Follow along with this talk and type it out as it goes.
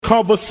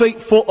Conversate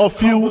for a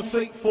few.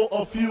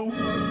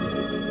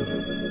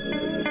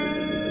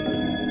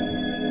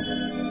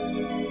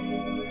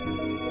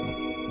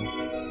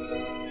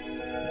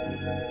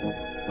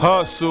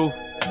 Hustle,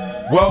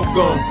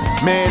 welcome,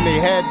 man, they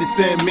had to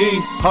send me.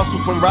 Hustle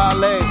from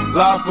Raleigh,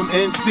 live from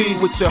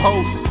NC with your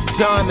hosts,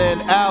 John and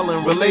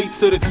Alan, relate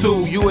to the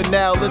two. You are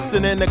now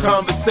listening to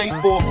Conversate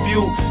for a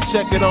few.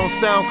 Check it on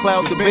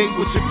SoundCloud, debate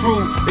with your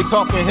crew. They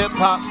talking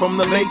hip-hop from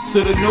the late to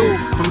the new.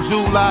 From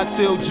July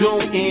till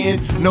June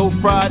end, no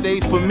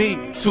Fridays for me,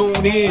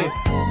 tune in.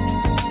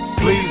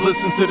 Please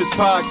listen to this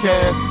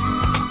podcast.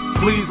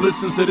 Please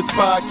listen to this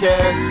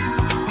podcast.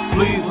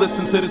 Please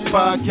listen to this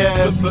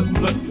podcast.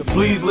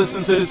 Please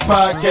listen to this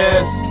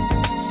podcast.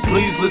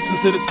 Please listen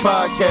to this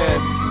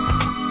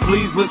podcast.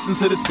 Please listen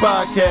to this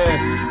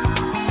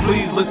podcast.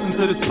 Please listen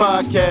to this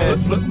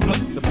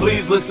podcast.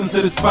 Please listen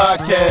to this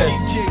podcast.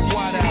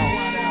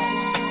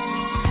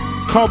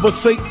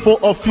 Conversate for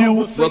a few.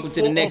 Welcome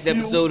to the next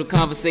episode of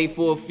Conversate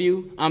for a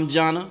Few. I'm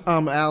Jonna.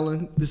 I'm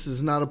Alan. This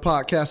is not a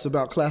podcast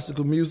about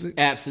classical music.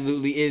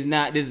 Absolutely is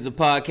not. This is a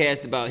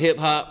podcast about hip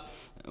hop.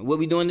 What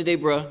we doing today,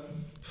 bro?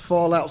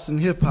 Fallouts in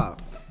hip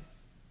hop.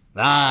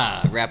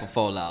 Rapper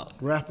fallout.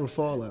 Rapper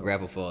fallout.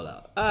 Rapper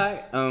fallout.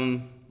 All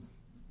right.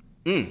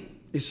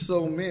 It's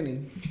so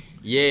many.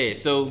 Yeah.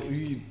 So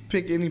You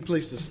pick any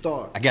place to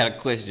start. I got a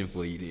question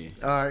for you then.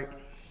 All right.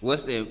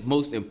 What's the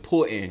most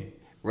important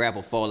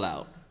rapper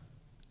fallout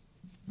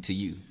to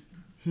you?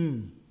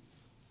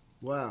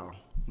 Wow.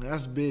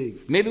 That's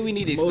big. Maybe we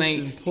need to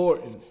explain. Most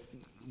important.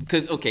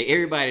 Because, okay,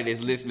 everybody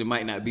that's listening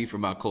might not be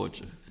from our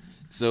culture.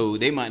 So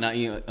they might not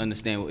even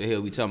understand what the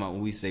hell we talking about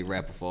when we say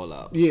rapper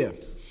fallout. Yeah.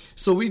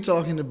 So we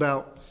talking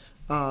about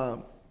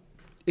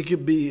it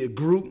could be a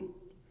group,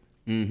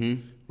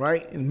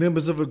 right? And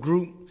members of a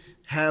group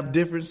have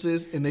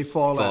differences and they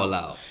fall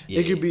out. Yeah.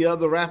 It could be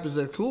other rappers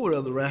that are cool with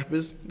other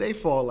rappers. They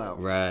fall out.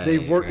 Right.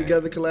 They've worked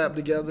together, collab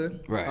together.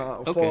 Right.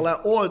 Fall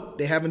out, or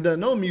they haven't done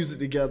no music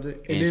together,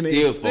 and then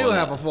they still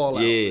have a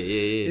fallout.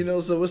 Yeah. You know,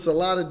 so it's a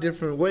lot of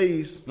different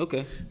ways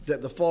Okay.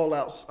 that the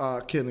fallouts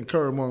can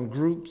occur among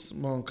groups,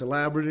 among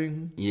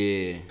collaborating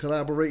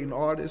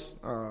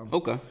artists.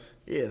 Okay.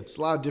 Yeah, it's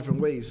a lot of different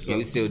ways. So.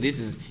 Yeah, so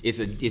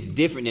it's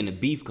different than a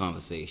beef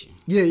conversation.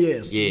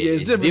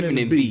 It's different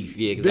than beef.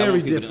 Yeah, because I Very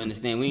want people different. to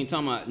understand. We ain't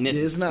talking about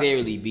it's not-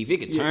 necessarily beef. It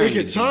could turn. It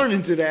could turn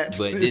into that.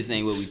 But this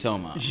ain't what we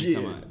talking about. We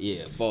talking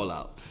about,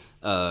 fallout,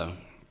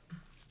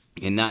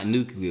 and not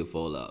nuclear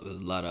fallout.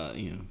 There's a lot of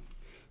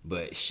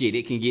but shit,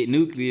 it can get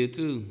nuclear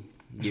too.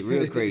 Get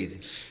real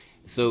crazy.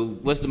 So,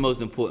 what's the most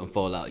important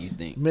fallout you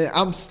think? Man,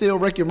 I'm still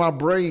wrecking my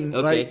brain,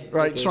 Okay,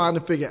 right, okay. trying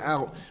to figure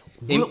out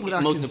And what would I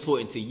most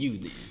important to you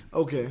then?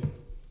 Okay.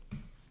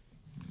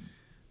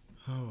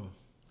 Oh,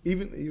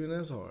 even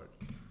that's hard.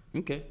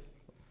 Okay.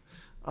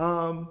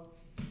 I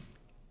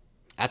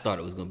thought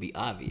it was gonna be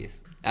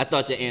obvious. I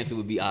thought your answer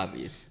would be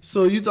obvious.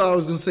 So you thought I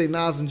was gonna say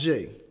Nas and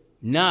Jay?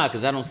 Nah,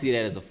 because I don't see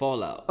that as a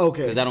fallout.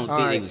 Okay. Because I don't think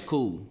All they right. was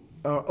cool.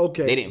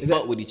 Okay. They didn't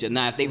fuck with each other.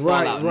 Now, if they fall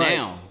out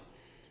now,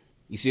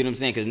 you see what I'm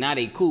saying? Because now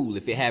they cool.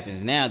 If it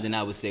happens now, then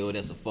I would say, oh,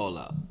 that's a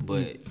fallout.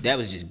 But that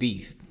was just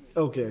beef.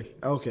 Okay.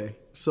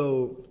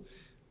 So,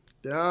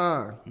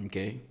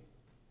 Okay.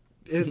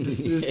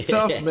 it's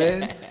tough,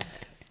 man.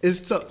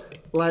 It's tough.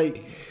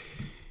 Like,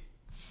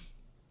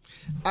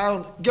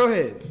 go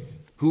ahead.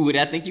 Who would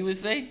I think you would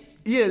say?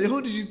 Yeah,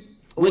 who did you?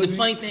 Well, the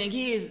funny thing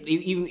is,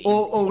 even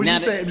Or when now you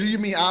that- say, do you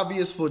mean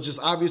obvious for just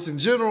obvious in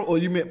general, or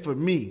you meant for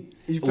me?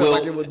 You felt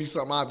like it would be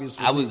something obvious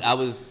for me?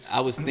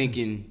 I was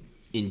thinking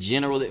in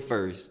general at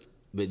first,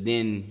 but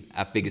then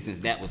I figured since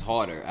that was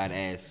harder, I'd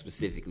ask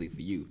specifically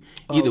for you.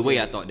 Either way,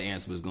 I thought the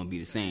answer was going to be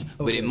the same,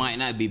 but it might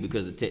not be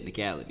because of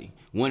technicality.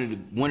 One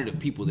of the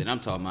people that I'm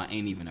talking about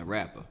ain't even a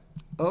rapper.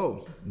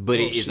 But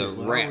it is a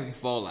rap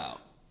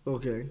fallout.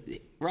 Okay.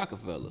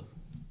 Rockefeller.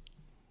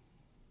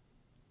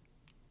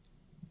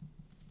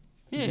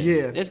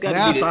 Yeah, gotta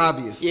that's be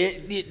obvious.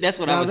 Yeah, that's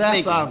what Now I was that's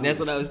thinking. obvious.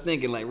 That's what I was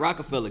thinking. Like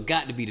Rockefeller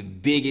got to be the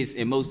biggest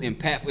and most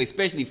impactful,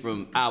 especially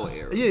from our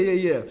era. Yeah.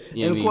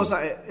 You know And what of I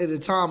course, at the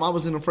time, I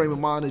was in a frame of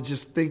mind of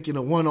just thinking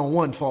of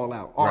one-on-one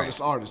fallout, artist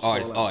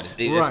fallout.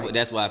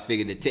 That's why I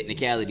figured the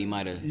technicality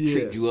might have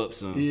tripped you up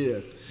some. Yeah.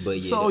 But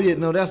yeah. So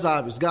that's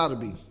obvious. Gotta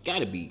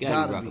be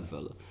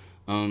Rockefeller.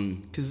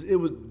 Because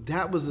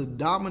that was a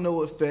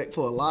domino effect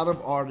for a lot of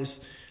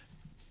artists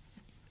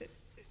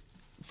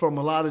from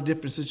a lot of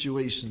different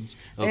situations,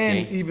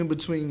 and even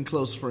between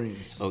close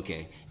friends.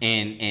 Okay,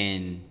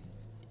 and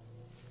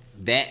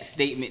that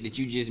statement that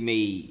you just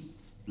made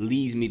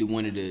leads me to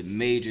one of the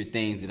major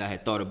things that I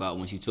had thought about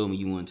when she told me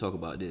you want to talk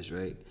about this,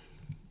 right?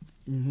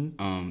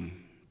 Mm-hmm.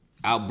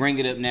 I'll bring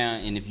it up now,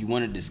 and if you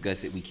want to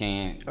discuss it, we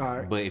can. All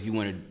right. But if you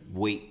want to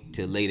wait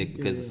till later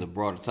because it's a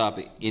broader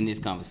topic in this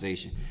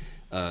conversation.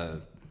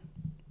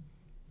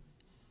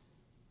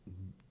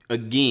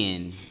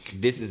 Again,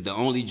 this is the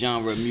only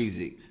genre of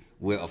music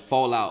where a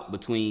fallout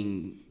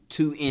between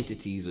two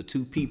entities or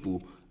two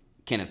people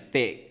can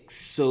affect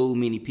so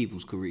many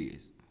people's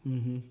careers.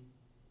 Mm-hmm. You know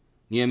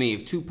what I mean?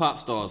 If two pop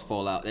stars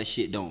fall out, that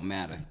shit don't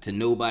matter to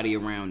nobody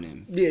around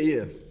them.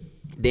 Yeah.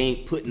 They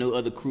ain't put no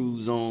other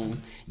crews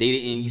on. They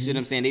didn't. You see what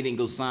I'm saying? They didn't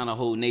go sign a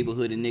whole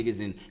neighborhood of niggas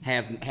and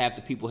half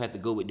the people have to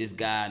go with this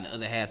guy and the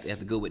other half have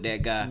to go with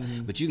that guy.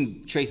 But you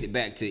can trace it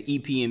back to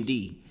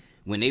EPMD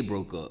when they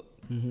broke up.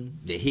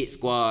 The Hit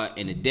Squad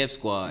and the Def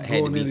Squad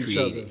had to be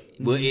created.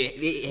 Well,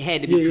 it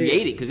had to be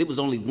created because it was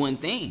only one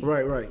thing.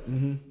 Right.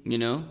 You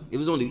know, it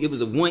was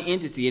a one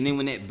entity, and then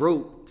when that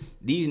broke,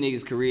 these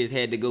niggas' careers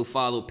had to go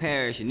follow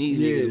Parrish, and these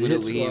niggas went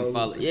over here and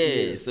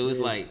followed. So it's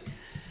like.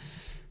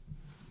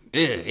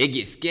 Yeah, it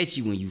gets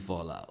sketchy when you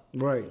fall out.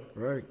 Right.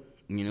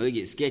 You know, it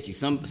gets sketchy.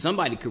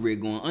 Somebody career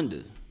going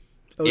under.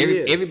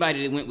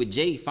 Everybody that went with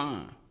Jay,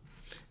 fine.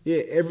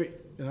 Yeah,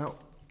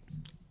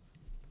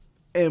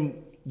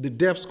 and the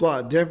Def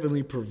Squad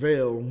definitely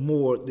prevailed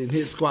more than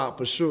Hit Squad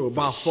by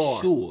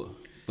far.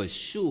 For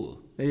sure.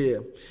 Yeah.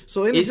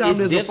 So anytime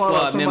there's a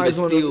fallout, somebody's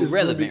still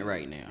relevant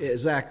right now. Yeah,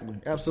 exactly.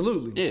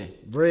 Absolutely. Yeah.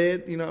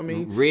 Red, you know what I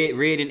mean?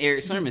 Red and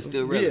Eric Sermon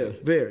still relevant.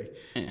 Yeah, very.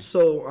 Yeah.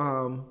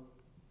 So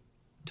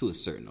to a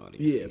certain audience.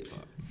 Yeah.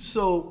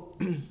 So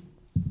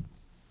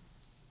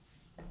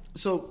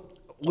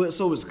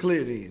it's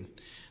clear then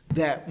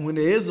that when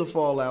there is a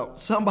fallout,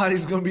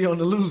 somebody's gonna be on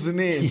the losing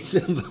end.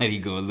 Somebody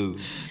gonna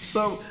lose.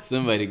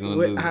 Somebody gonna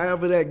lose.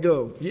 However that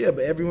go. Yeah,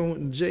 but everyone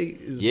with Jay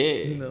is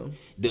you know.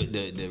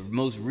 The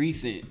most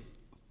recent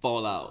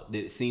fallout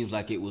that seems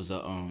like it was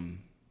a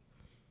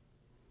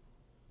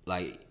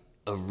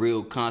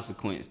real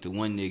consequence to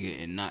one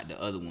nigga and not the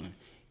other one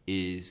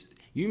is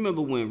you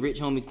remember when Rich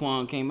Homie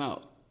Quan came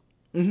out?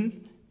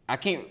 Mm-hmm. I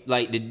can't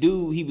the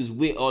dude he was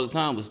with all the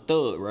time was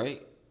Thug,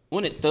 right?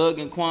 Wasn't it Thug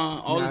and Quan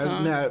all the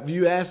time? Now, if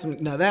you ask me,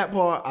 that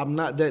part I'm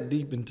not that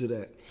deep into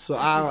that, so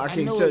I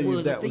can't tell you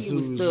if that was who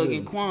was Thug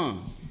and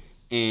Quan,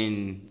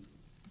 and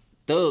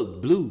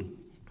Thug blew,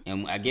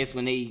 and I guess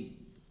when they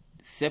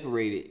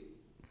separated,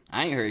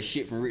 I ain't heard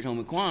shit from Rich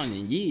Homie Quan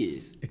in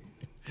years.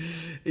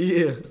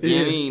 You know what I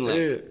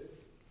mean?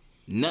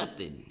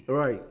 Nothing.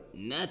 Right.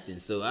 Nothing.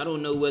 So I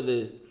don't know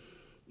whether,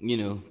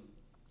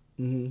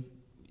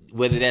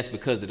 whether that's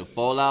because of the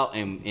fallout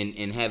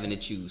and having to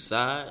choose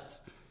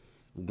sides.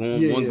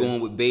 Going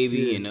with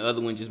Baby and the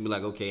other one just be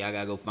like, okay, I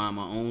gotta go find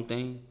my own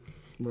thing,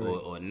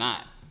 or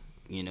not.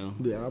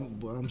 Yeah,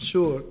 I'm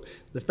sure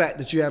the fact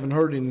that you haven't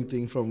heard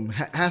anything from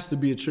has to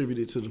be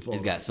attributed to the fallout.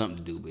 It's got something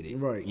to do with it,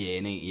 right? Yeah,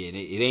 it ain't. Yeah,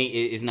 it ain't.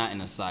 It's not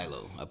in a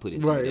silo. I put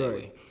it that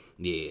way.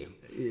 Yeah.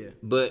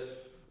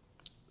 But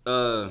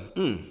so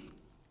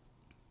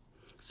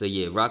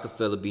yeah,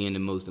 Rockefeller being the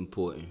most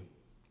important.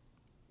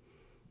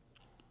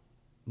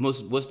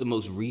 What's the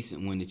most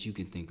recent one that you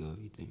can think of?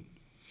 You think?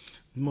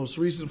 The most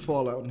recent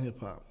fallout in hip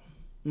hop.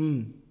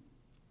 I'm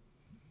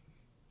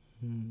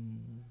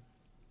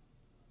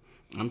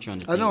trying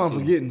to think. I know I'm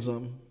forgetting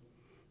something.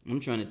 I'm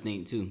trying to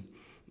think too.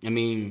 I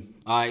mean,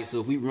 all right, so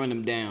if we run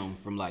them down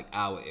from like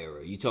our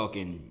era, you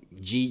talking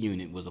G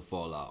Unit was a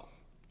fallout.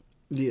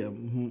 Yeah.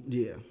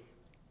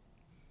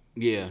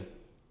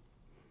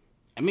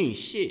 I mean,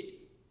 shit.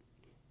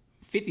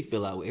 50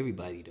 fell out with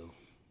everybody though.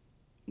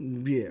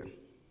 Yeah.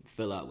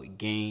 Fell out with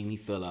Game. He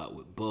fell out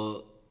with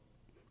Buck.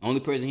 Only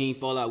person he ain't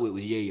fall out with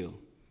was Yayo.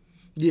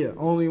 Yeah,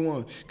 only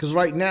one. Cause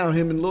right now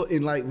him and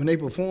when they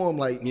perform,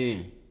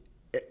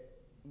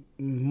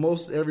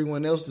 most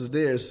everyone else is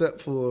there except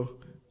for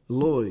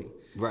Lloyd.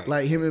 Right.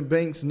 Like him and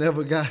Banks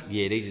never got.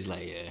 Yeah, they just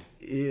like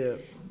Yeah.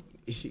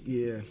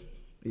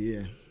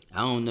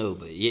 I don't know,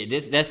 but yeah,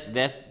 that's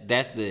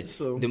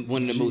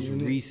one of the most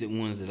recent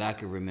ones that I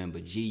can remember.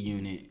 G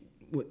Unit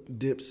with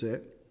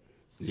Dipset.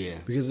 Yeah.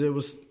 Because there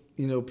was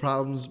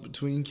problems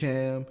between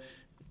Cam,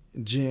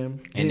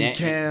 Jim, and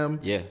Cam,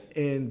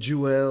 and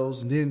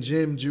Jewels, and then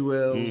Jim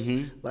Jewels.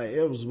 Mm-hmm. Like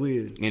it was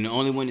weird. And the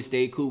only one that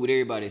stayed cool with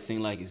everybody, it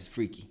seemed like, is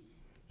Freaky.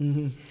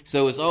 Mm-hmm.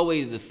 So it's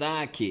always the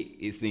sidekick.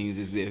 It seems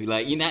as if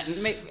I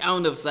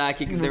don't know if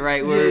sidekick is the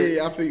right word.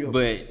 Yeah, I feel.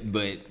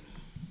 But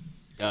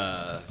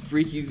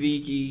Freaky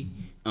Zeke,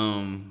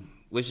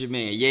 what's your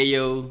man?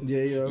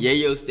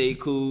 Yayo stay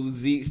cool.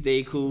 Zeke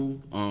stay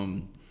cool.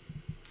 I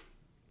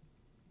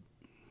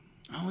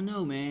don't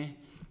know, man.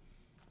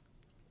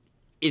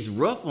 It's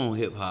rough on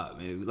hip hop,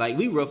 man. Like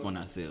we rough on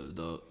ourselves,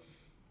 dog.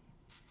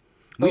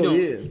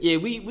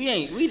 We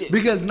ain't.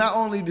 Because not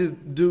only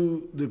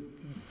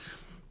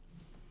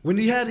when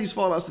you had these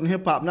fallouts in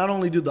hip hop, not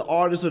only do the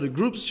artists or the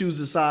groups choose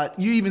a side,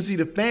 you even see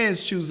the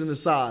fans choosing a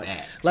side.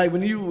 Facts. Like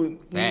when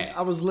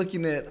I was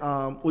looking at,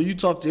 you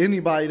talked to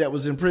anybody that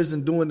was in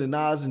prison doing the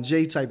Nas and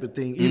Jay type of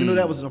thing, even though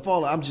that wasn't a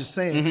fallout. I'm just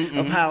saying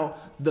of how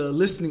the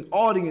listening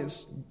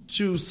audience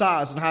choose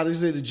sides and how they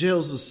say the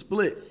jails are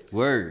split.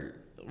 Word.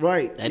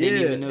 Right. I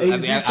didn't even know.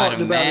 AZ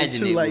talked about it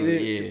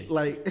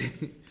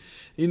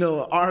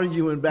too,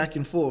 arguing back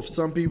and forth.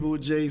 Some people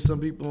with Jay, some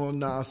people on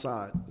Nas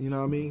side. You know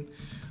what I mean?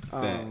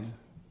 Facts.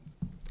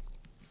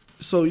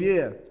 So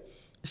yeah,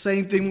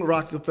 same thing with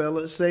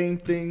Rockefeller, same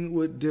thing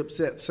with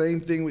Dipset, same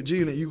thing with G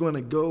Unit. You're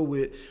gonna go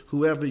with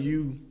whoever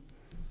you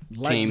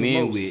like came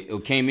in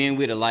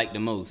with or like the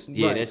most.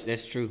 Yeah, right.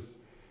 That's true.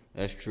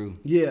 That's true.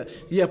 Yeah.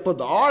 For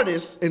the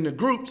artists and the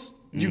groups,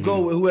 you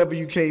go with whoever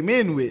you came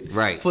in with.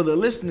 Right. For the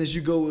listeners,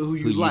 you go with who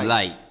you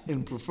like.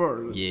 and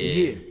prefer to Yeah,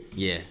 hear.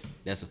 yeah,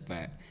 that's a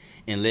fact.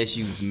 Unless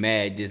you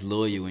mad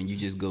disloyal and you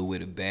just go where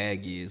the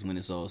bag is when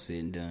it's all said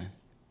and done.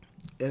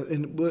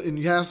 And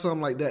you have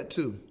something like that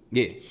too.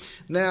 Yeah.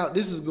 Now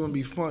this is going to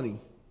be funny.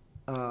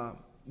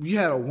 You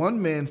had a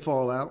one-man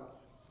fallout.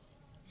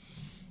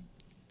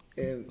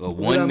 And A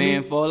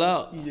one-man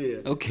fallout? Yeah.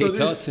 Okay, So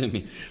talk to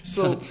me.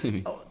 So Talk to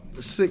me.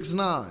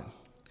 6ix9ine.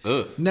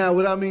 Ugh. Now,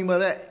 what I mean by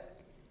that,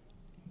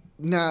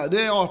 now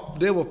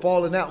they were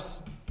falling out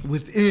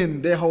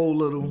within their whole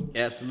little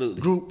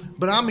Absolutely. group,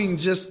 but I mean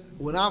just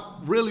what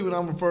I'm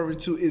referring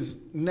to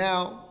is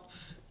now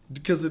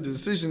because of the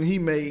decision he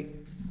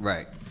made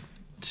Right.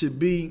 to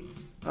be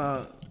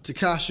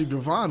Tekashi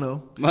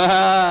Gravano.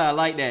 Ah, I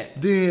like that.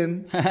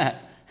 Then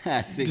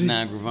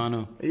 6ix9ine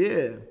Gravano.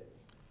 yeah,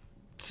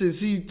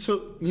 since he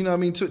took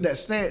took that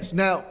stance,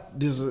 now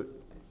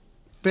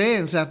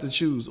fans have to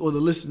choose, or the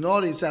listening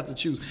audience have to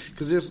choose,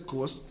 because there's of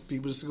course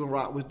people that's gonna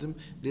rock with them.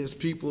 There's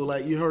people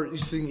like you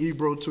seen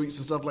Ebro tweets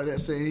and stuff like that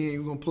saying he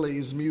ain't gonna play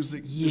his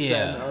music, this,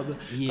 that, and the other,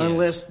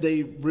 unless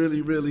they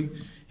really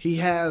he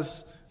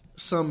has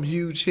some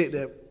huge hit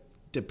that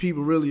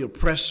people really are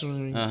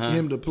pressuring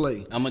him to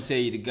play. I'm gonna tell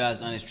you the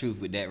God's honest truth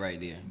with that right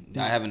there.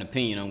 I have an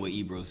opinion on what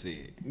Ebro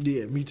said.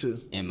 Yeah, me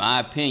too. In my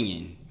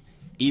opinion,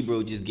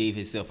 Ebro just gave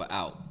himself an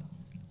out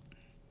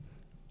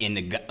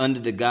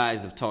under the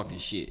guise of talking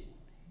shit.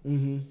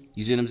 Mm-hmm.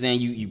 You see what I'm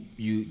saying?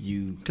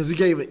 You because he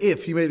gave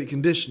it he made it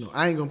conditional.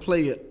 I ain't gonna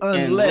play it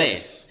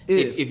unless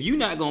if you're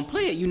not gonna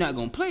play it, you're not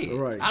gonna play it.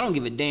 Right. I don't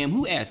give a damn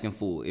who asking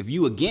for it. If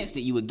you against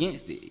it, you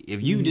against it.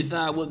 If you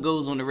decide what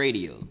goes on the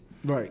radio,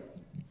 right,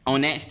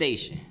 on that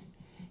station,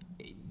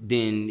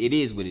 then it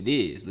is what it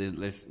is.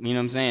 Let's you know what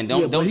I'm saying?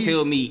 Don't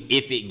tell me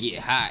if it get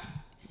hot.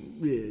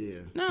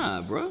 Yeah.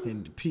 Nah, bro.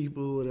 And the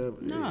people, whatever.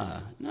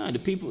 Nah, the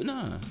people,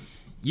 nah.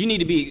 You need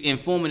to be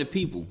informing the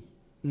people.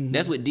 Mm-hmm.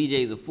 That's what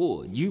DJs are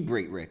for. You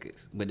break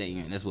records, but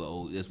that's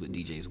what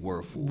DJs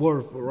were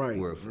for.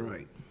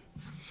 Right.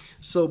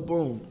 So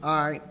boom.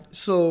 All right.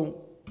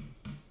 So,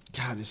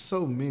 God, there's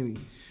so many,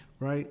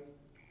 right?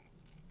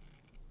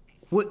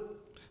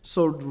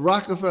 So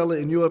Rockefeller,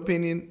 in your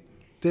opinion,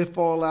 their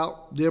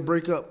fallout, their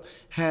breakup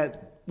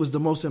was the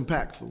most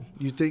impactful.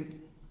 You think?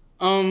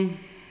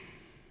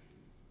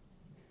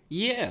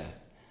 Yeah.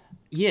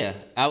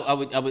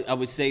 I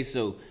would say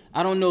so.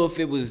 I don't know if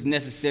it was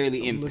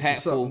necessarily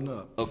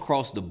impactful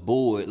across the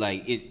board,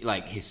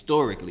 like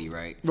historically,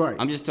 right? Right.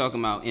 I'm just talking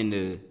about in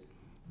the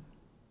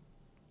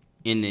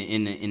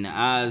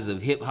eyes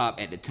of hip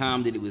hop at the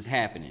time that it was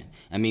happening.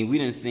 I mean, we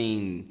done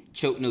seen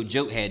Choke No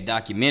Joke had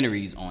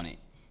documentaries on it.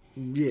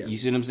 Yeah. You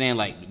see what I'm saying?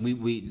 Like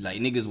we like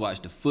niggas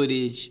watched the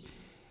footage.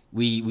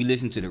 We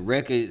listened to the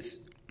records.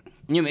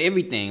 You know,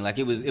 everything. Like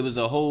it was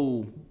a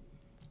whole.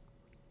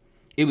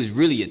 It was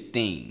really a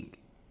thing,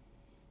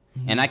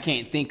 and I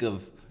can't think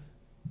of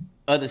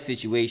other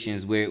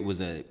situations where it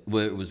was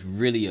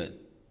really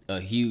a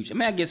huge. I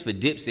mean, I guess for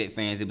Dipset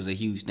fans, it was a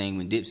huge thing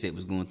when Dipset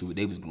was going through what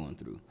they was going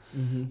through.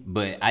 Mm-hmm.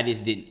 But I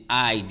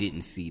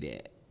didn't see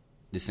that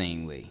the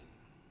same way.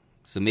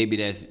 So maybe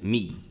that's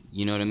me.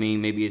 You know what I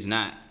mean? Maybe it's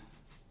not.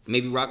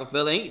 Maybe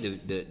Rockefeller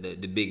ain't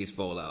the biggest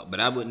fallout, but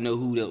I wouldn't know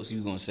who else you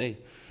were gonna say.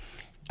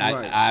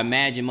 I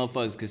imagine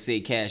motherfuckers could say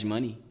Cash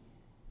Money,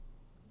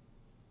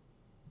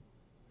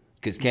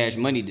 because Cash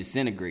Money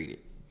disintegrated.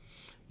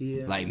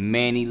 Yeah. Like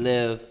Manny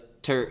left,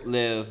 Turk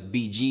left,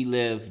 BG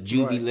left,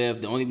 Juvie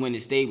left. The only one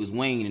that stayed was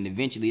Wayne, and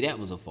eventually that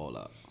was a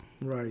fallout.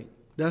 Right.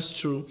 That's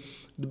true.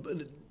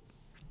 But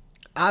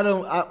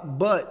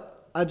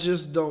I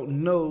just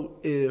don't know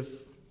if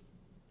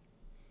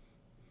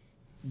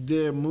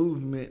their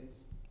movement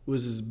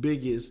was as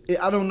big as.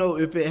 I don't know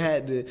if it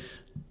had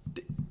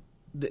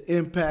the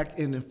impact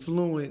and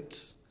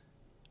influence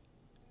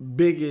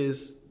big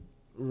as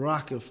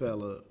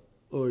Rockefeller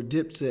or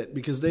Dipset,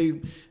 because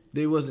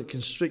they wasn't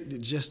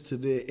constricted just to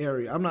their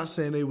area. I'm not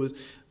saying they was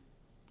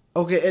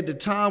okay at the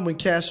time when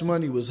Cash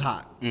Money was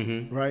hot,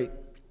 right?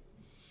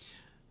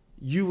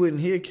 You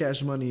wouldn't hear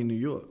Cash Money in New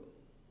York.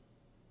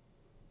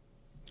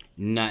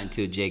 Not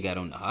until Jay got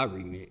on the Hot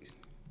remix,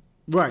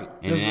 right?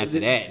 And then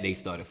after that, they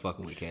started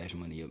fucking with Cash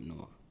Money up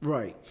north,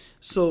 right?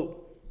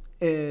 So,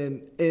 but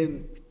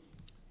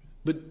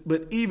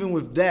even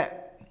with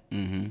that,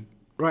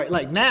 right?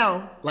 Like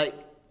now, like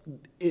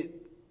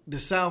the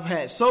South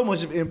had so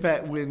much of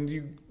impact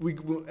when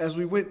as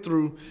we went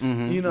through,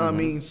 you know what I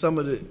mean, some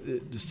of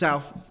the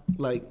South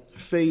like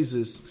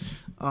phases,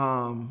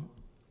 from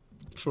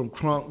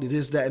crunk to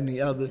this, that, and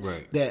the other,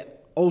 right. That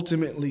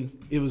ultimately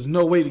it was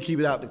no way to keep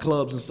it out the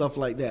clubs and stuff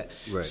like that.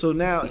 Right. So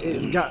now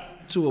it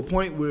got to a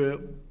point where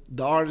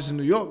the artists in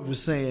New York were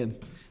saying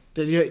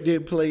that they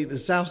played the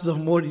South stuff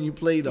more than you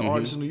played the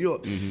artists in New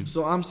York.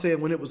 So I'm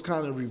saying when it was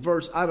kind of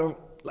reversed, I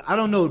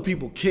don't know if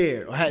people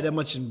cared or had that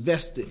much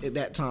invested at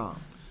that time.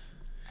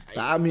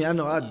 I mean, I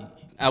know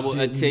I will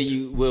tell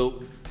you.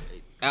 Well,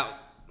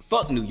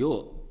 fuck New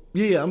York.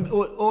 Yeah, I'm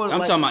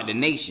talking about the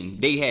nation.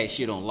 They had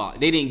shit on lock.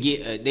 They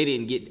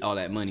didn't get all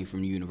that money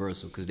from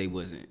Universal because they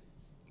wasn't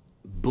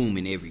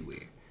booming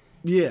everywhere.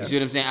 Yeah, you see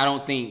what I'm saying? I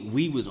don't think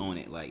we was on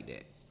it like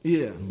that.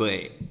 Yeah.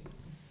 But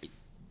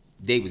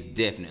they was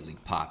definitely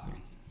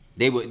popping.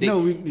 They was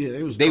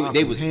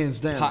popping, hands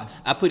down.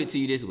 I put it to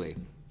you this way: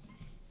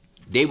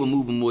 they were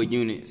moving more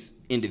units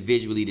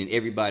individually than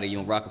everybody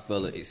on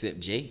Rockefeller except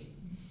Jay.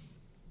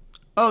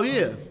 Oh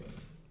yeah,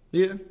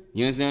 yeah.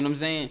 You understand what I'm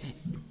saying?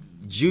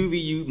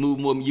 Juvie, you move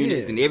more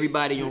units than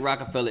everybody on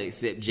Rockefeller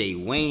except Jay.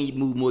 Wayne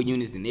moved more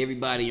units than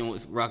everybody on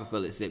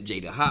Rockefeller except Jay.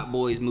 The Hot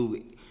Boys move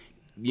it.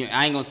 You know,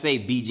 I ain't gonna say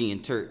BG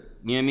and Turk.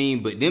 You know what I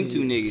mean? But them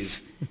two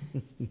niggas,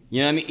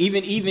 you know what I mean?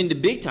 Even the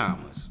big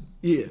timers,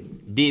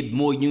 did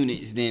more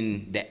units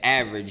than the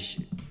average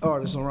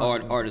artist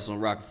on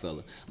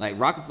Rockefeller. Like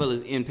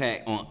Rockefeller's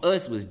impact on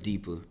us was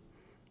deeper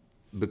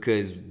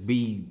because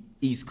we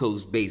East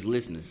Coast based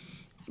listeners.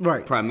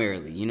 Right.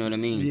 Primarily, you know what I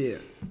mean?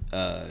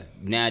 Yeah.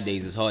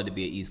 Nowadays, it's hard to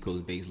be an East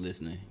Coast based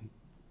listener.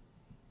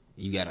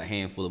 You got a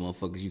handful of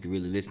motherfuckers you can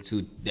really listen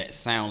to that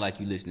sound like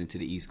you listening to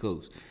the East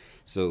Coast.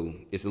 So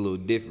it's a little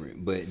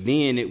different. But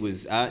then it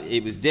was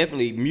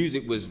definitely,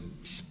 music was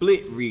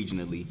split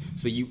regionally.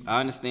 So I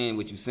understand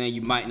what you're saying.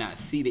 You might not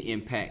see the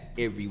impact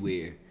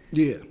everywhere.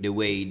 Yeah. The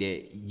way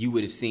that you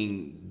would have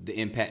seen the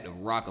impact of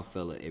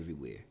Rockefeller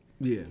everywhere.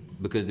 Yeah.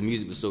 Because the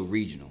music was so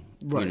regional.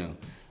 Right. You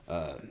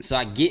know. So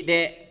I get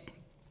that.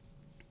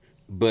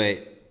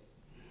 But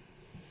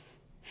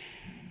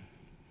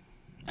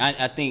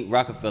I think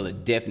Rockefeller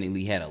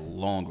definitely had a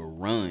longer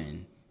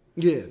run.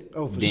 Yeah,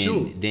 for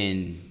sure.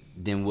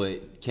 Than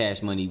what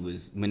Cash Money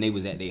was when they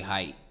was at their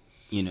height,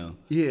 you know.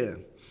 Yeah,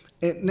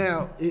 and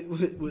now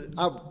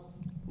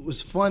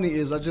what's funny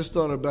is I just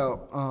thought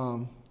about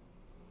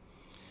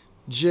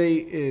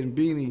Jay and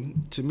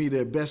Beanie. To me,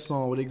 their best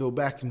song where they go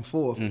back and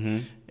forth. Mm-hmm.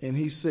 And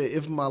he said,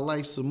 "If my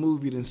life's a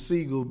movie, then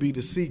Seagull be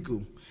the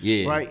sequel."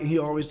 Yeah, right. And he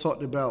always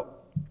talked about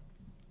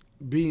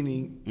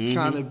Beanie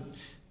kind of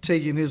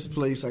taking his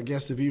place, I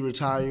guess, if he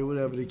retired,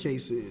 whatever the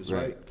case is,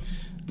 right?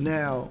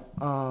 Now,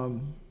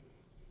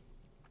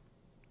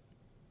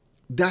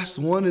 that's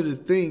one of the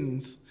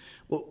things,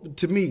 well,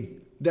 to me,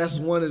 that's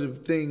one of the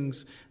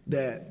things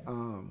that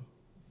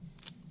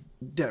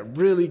that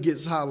really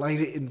gets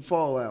highlighted in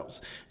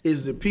Fallouts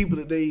is the people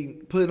that they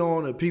put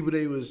on, the people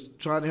they was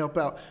trying to help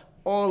out.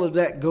 All of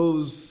that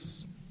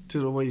goes to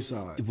the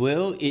wayside.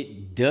 Well,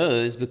 it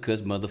does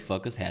because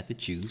motherfuckers have to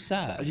choose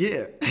sides.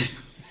 Yeah.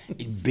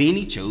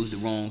 Beanie chose the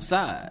wrong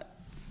side.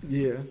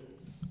 Yeah.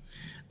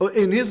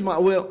 In his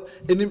mind,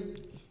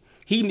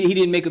 he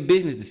didn't make a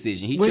business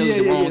decision. He chose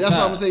the wrong side. That's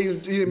what I'm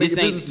saying. He didn't make a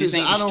business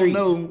decision. I don't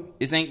know.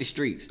 This ain't the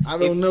streets. I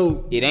don't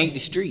know. It ain't the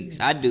streets.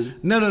 I do.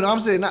 No. I'm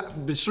saying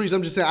not the streets.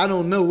 I'm just saying I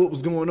don't know what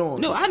was going on.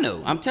 No, I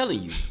know. I'm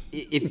telling you.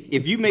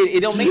 If you made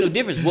it don't make no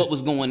difference what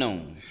was going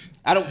on.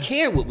 I don't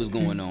care what was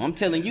going on. I'm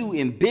telling you,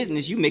 in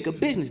business, you make a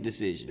business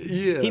decision.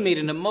 Yeah. He made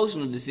an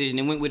emotional decision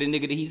and went with a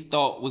nigga that he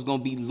thought was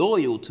gonna be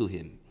loyal to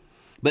him,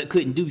 but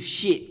couldn't do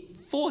shit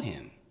for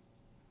him.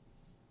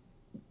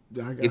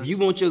 If you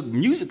want your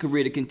music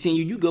career to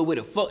continue, you go where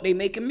the fuck they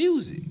making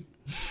music.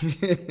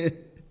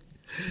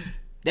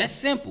 That's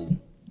simple.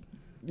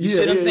 You see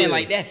what I'm saying?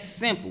 Like, that's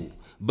simple.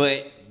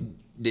 But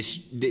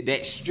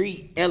that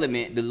street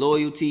element, the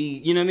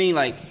loyalty, you know what I mean?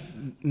 Like,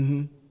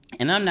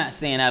 and I'm not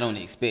saying I don't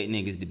expect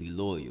niggas to be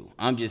loyal.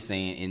 I'm just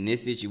saying in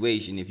this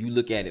situation, if you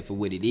look at it for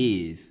what it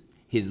is,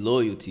 his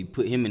loyalty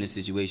put him in a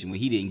situation where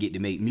he didn't get to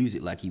make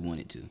music like he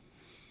wanted to.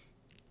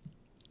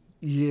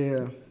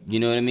 Yeah. You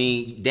know what I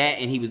mean? That,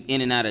 and he was in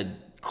and out of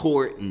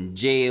court and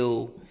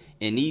jail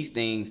and these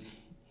things.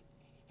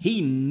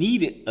 He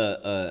needed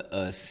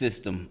a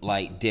system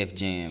like Def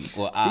Jam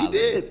or Island. He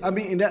did. I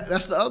mean,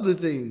 that's the other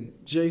thing.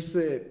 Jay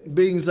said,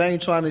 Beans, I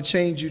ain't trying to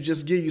change you,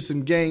 just give you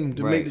some game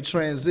to make the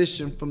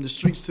transition from the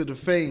streets to the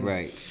fame.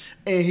 Right.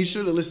 And he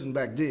should have listened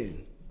back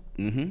then.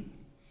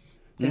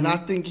 And I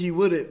think he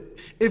would have,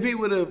 if he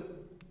would have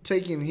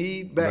taken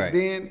heed back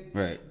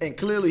then, and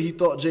clearly he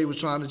thought Jay was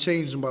trying to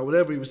change him by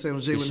whatever he was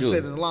saying, Jay wouldn't have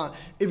said in the line.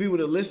 If he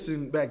would have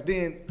listened back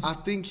then, I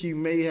think he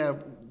may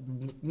have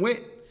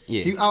went.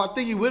 Yeah. I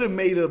think he would have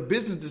made a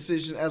business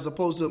decision as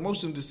opposed to an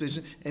emotional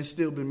decision and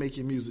still been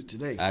making music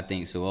today. I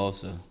think so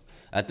also.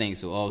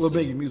 Well,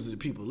 making music that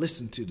people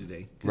listen to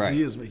today. Because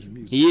he is making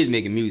music. He is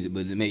making music,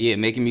 but yeah,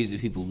 making music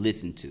people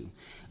listen to.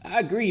 I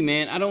agree,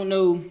 man. I don't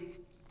know.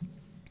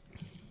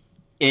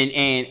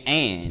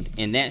 And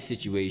in that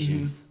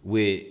situation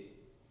with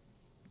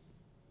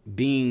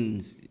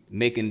Beans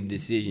making the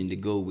decision to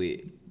go with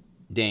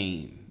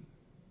Dame,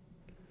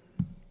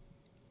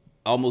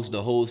 almost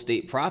the whole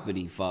state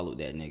property followed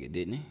that nigga,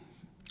 didn't it?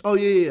 Oh,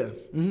 yeah.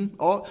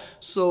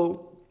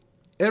 So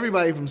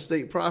everybody from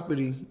state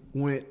property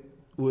went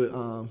with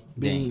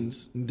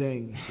Beans and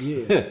Dame.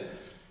 Yeah.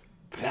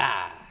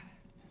 God.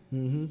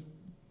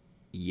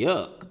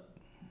 Yuck.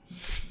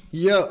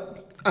 Yeah.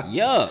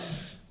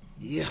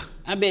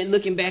 I bet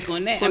looking back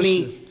on that, on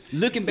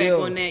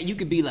that, you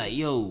could be like,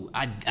 yo,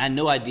 I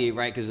know I did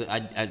right because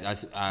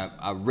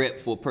I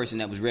rep for a person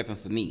that was repping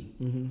for me.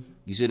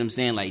 You see what I'm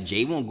saying? Like,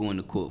 Jay won't go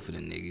into court for the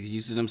niggas. You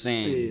see what I'm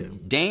saying? Yeah.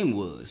 Dame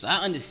was. So I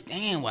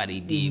understand why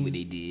they did what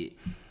they did.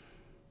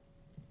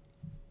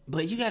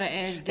 But you gotta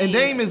ask Dame. And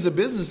Dame is a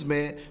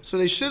businessman, so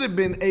they should have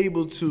been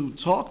able to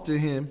talk to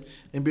him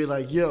and be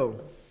like, yo,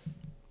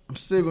 I'm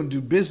still gonna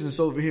do business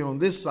over here on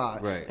this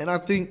side. Right. And I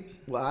think,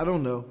 well, I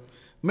don't know.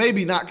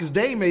 Maybe not, because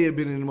Dame may have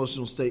been in an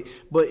emotional state,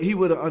 but he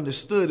would have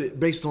understood it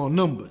based on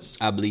numbers.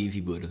 I believe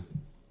he would have.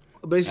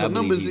 Based on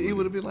numbers, he would've.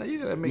 would have been like,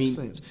 yeah, that makes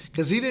sense.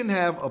 Because he didn't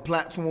have a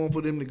platform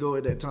for them to go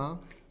at that time.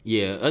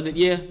 Yeah,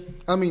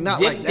 I mean, not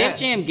Def, like that. Def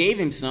Jam gave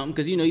him something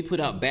because he put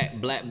out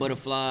Black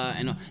Butterfly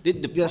and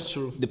That's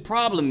true. The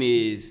problem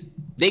is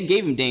they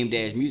gave him Dame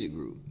Dash Music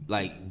Group.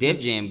 Like Def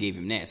Jam gave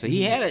him that, so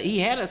he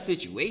had a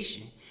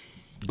situation.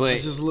 But I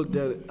just looked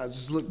at it. I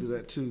just looked at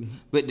that too.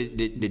 But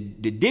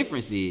the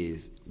difference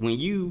is when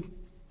you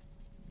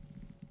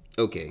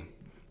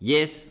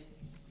yes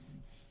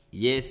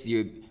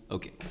you're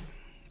okay.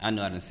 I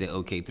know I done said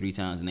okay 3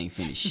 times and ain't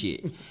finished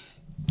shit.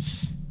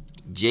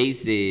 Jay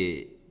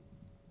said,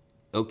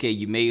 okay,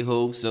 you made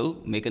Hove, so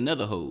make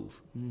another Hove.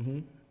 Mm-hmm.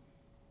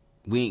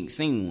 We ain't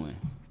seen one.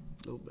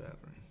 No battery.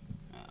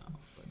 Oh,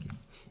 fuck it.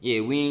 Yeah,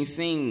 we ain't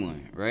seen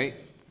one, right?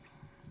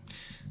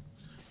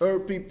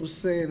 Heard people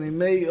saying they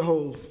made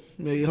Hove.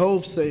 Made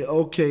Hove say,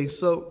 okay,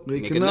 so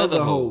make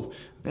another Hove.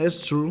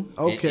 That's true.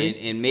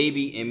 Okay. And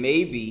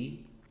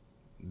maybe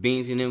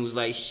Beans and them was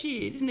like,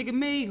 shit, this nigga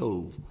made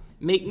Hove.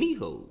 Make me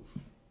Hove.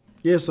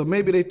 Yeah, so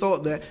maybe they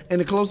thought that.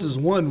 And the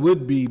closest one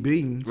would be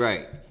Beans.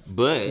 Right.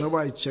 But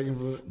nobody checking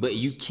for it. But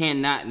you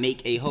cannot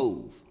make a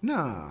Hove.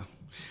 Nah.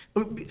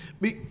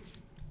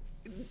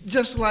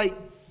 Just like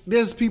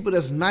there's people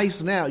that's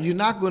nice now, you're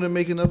not going to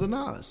make another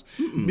Nas.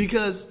 Mm-mm.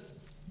 Because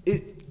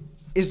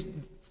it's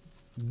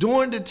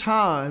during the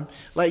time,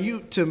 like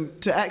you to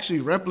actually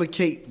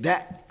replicate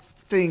that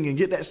thing and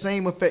get that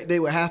same effect,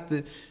 they would have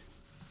to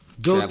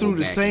go through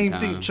the same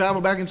thing,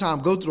 travel back in time,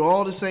 go through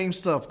all the same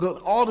stuff,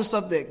 all the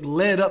stuff that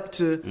led up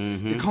to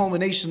the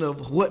culmination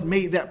of what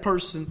made that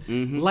person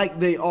like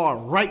they are,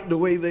 right the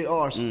way they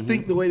are,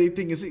 think the way they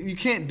think. You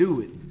can't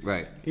do it.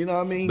 Right. You know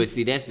what I mean? But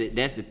see, that's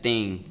the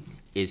thing,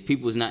 is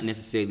people is not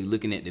necessarily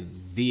looking at the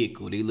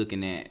vehicle, they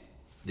looking at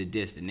the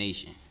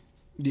destination.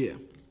 Yeah.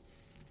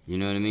 You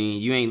know what I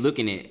mean? You ain't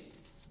looking at,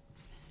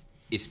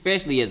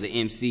 especially as an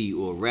MC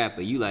or a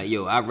rapper, you like,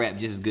 yo, I rap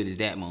just as good as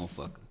that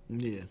motherfucker.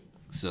 Yeah.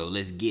 So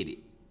let's get it.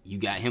 You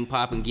got him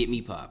popping, get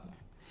me popping.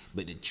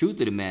 But the truth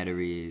of the matter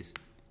is,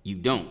 you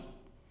don't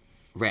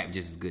rap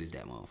just as good as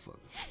that motherfucker.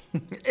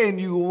 And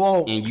you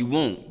won't.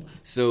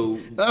 So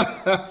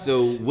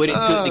what it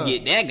took to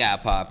get that guy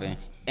popping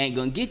ain't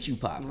gonna get you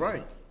popping.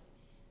 Right.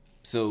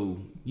 So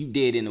you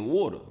dead in the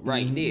water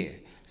right there.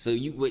 So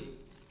you would.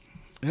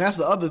 And that's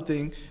the other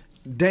thing.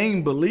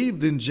 Dame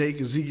believed in Jay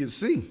because he could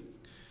see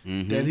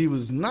that he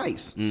was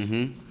nice.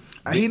 He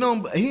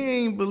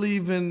ain't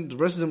believe in the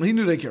rest of them. He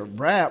knew they could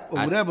rap or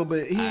whatever,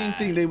 but he didn't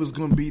think they was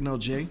gonna beat no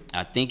Jay.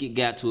 I think it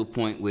got to a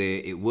point where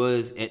it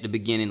was at the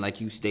beginning,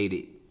 like you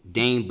stated,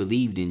 Dame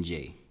believed in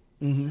Jay,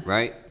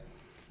 right?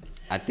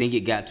 I think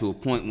it got to a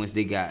point once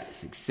they got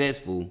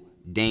successful,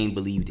 Dame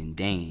believed in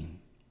Dame.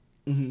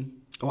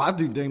 Oh, I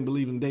think Dame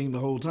believed in Dame the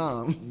whole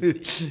time.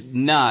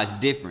 Nah, it's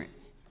different.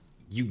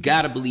 You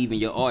gotta believe in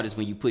your artist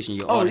when you pushing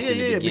your artist in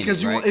the beginning,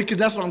 because because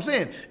that's what I'm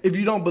saying. If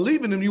you don't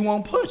believe in them, you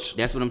won't push.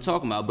 That's what I'm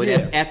talking about. But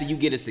after you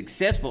get a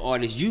successful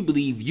artist, you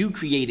believe you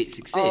created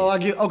success. Oh, I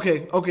get.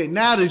 Okay.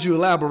 Now that you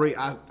elaborate,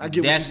 I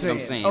get that's what I'm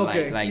saying.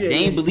 Okay, like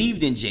Dame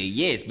believed in Jay,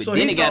 yes, but so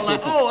then he it got to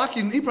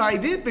like, he probably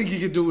did think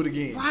he could do it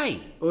again. Right.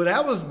 Well,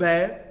 that was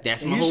bad.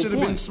 That's my whole point. He should have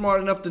been point.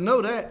 smart enough to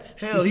know that.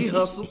 Hell, he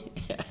hustled.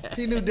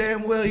 He knew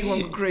damn well he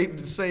wasn't gonna create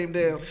the same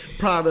damn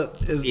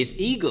product as. It's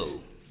ego.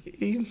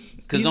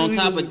 Because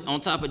on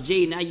top of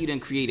Jay, now you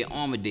done created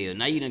Armadale.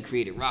 Now you done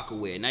created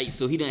Rockaware.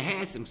 So he done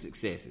had some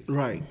successes.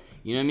 Right.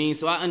 You know what I mean?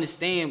 So I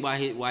understand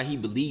why he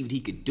believed he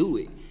could do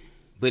it,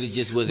 but it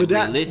just wasn't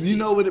realistic. You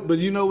know what? But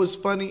you know what's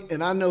funny?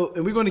 And I know,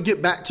 and we're going to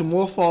get back to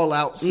more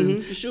fallouts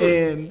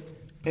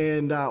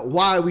and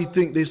why we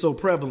think they're so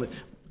prevalent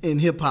in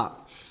hip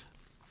hop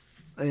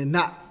and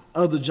not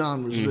other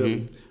genres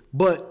really.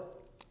 But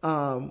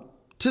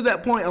to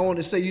that point, I want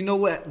to say, you know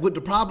what the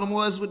problem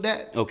was with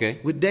that? Okay.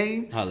 With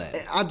Dame? Holla at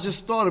it. I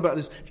just thought about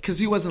this because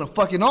he wasn't a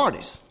fucking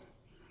artist.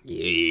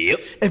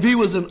 Yep. If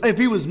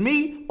he was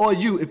me or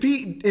you,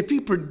 if he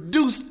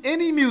produced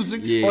any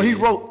music or he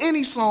wrote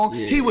any song,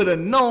 he would have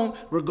known,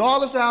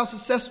 regardless of how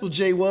successful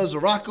Jay was or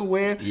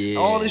Rockaware,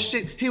 all this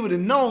shit, he would have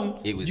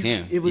known it was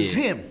him. It was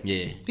him.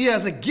 Yeah. He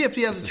has a gift.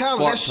 He has a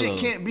talent. That shit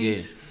can't be.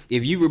 Yeah.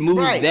 If you remove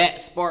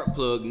that spark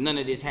plug, none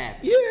of this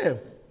happens. Yeah.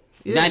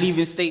 Not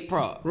even state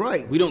prop.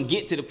 Right. We don't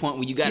get to the point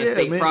where you got a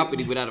state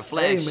property without a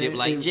flagship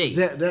like Jay.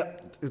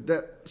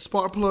 That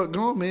spark plug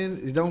gone, man,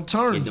 it don't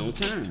turn. It don't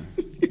turn.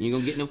 You ain't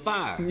gonna get no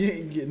fire. You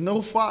ain't get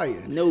no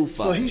fire. No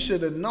fire. So he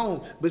should have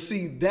known. But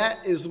see,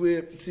 this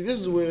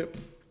is where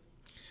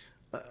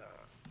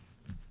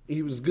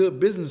he was good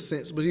business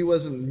sense, but he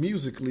wasn't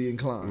musically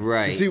inclined.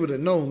 Right. Because he would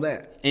have known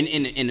that.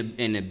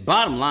 And the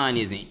bottom line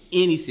is, in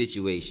any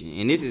situation,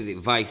 and this is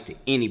advice to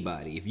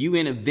anybody, if you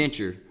in a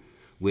venture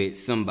with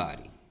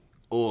somebody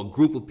or a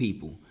group of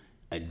people,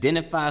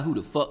 identify who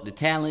the fuck the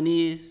talent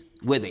is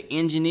where the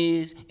engine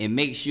is and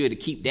make sure to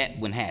keep that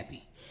one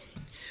happy.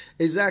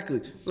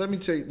 Exactly. Let me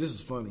tell you, this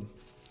is funny.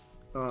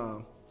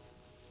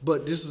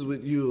 But this is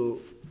what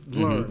you'll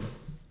learn.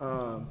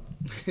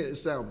 It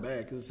sounds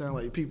bad because it sounds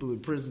like people in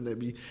prison that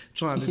be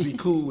trying to be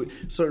cool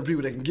with certain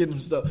people that can get them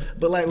stuff.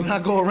 But like when I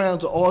go around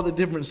to all the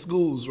different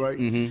schools, right?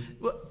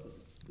 Well,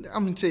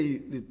 I'm gonna tell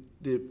you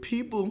the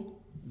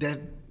people that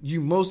you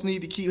most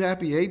need to keep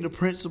happy ain't the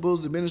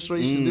principals, the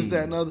administration, this,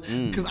 that, and other.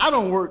 Because I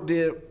don't work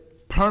there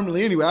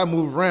permanently anyway. I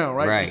move around,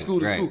 right, from school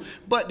to school.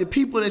 But the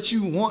people that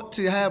you want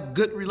to have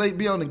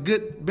be on a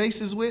good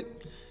basis with,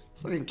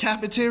 fucking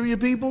cafeteria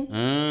people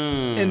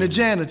and the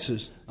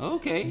janitors.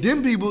 Okay.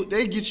 Them people,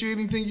 they get you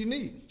anything you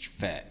need.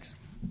 Facts.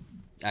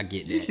 I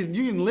get that.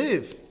 You can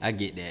live. I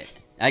get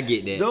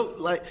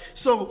that.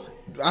 So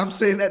I'm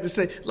saying that to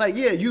say, like,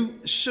 yeah, you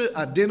should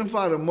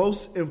identify the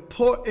most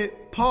important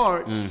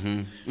parts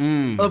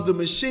of the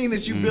machine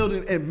that you're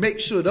building and make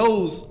sure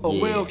those are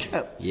well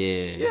kept.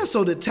 Yeah.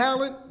 So the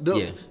talent,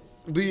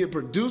 be it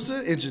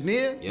producer,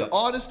 engineer, the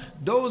artist,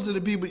 those are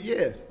the people.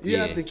 You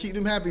have to keep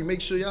them happy.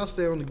 Make sure y'all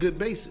stay on a good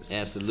basis.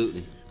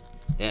 Absolutely,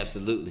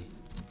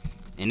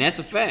 and that's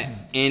a fact.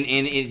 And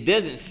it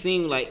doesn't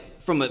seem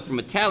like from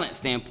a talent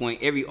standpoint,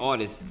 every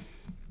artist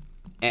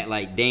at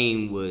like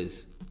Dame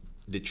was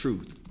the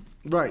truth.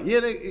 Right. Yeah.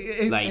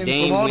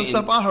 And from all the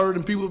stuff I heard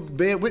and people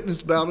bear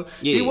witness about him,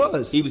 he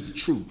was the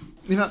truth.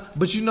 You know.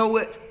 But you know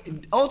what?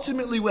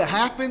 Ultimately, what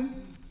happened?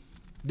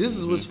 This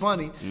is what's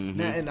funny.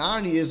 Now, and the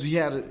irony is he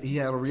had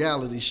a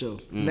reality show,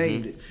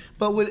 named it.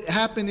 But what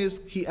happened is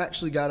he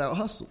actually got out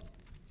hustled.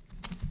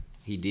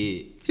 He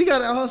did. He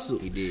got out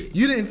hustled. He did.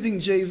 You didn't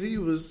think Jay-Z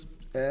was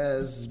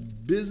as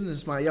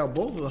businessman. Y'all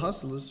both were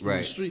hustlers from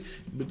the street,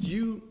 but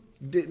you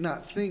did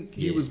not think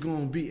he was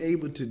going to be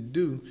able to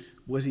do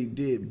what he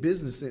did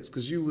business sense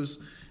because you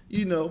was,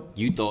 you know.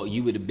 You thought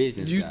you were the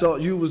business guy. You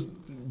thought you was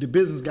the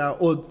business guy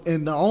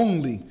and the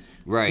only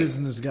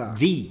business guy.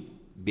 The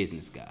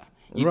business guy.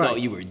 You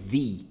thought you were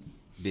the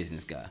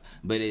business guy.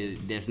 But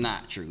that's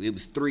not true. It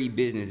was 3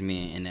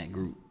 businessmen in that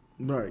group.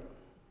 Right.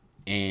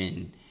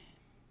 And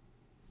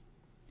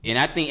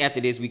I think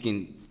after this we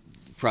can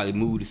probably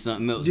move to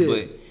something else.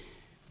 Yeah.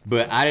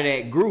 But out of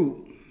that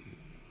group,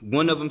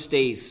 one of them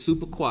stayed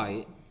super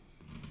quiet.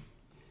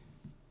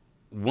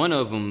 One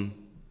of them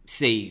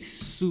stayed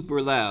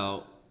super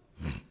loud.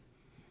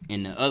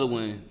 And the other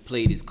one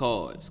played his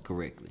cards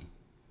correctly.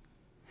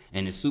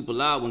 And the super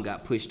loud one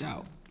got pushed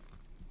out.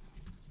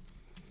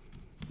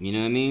 You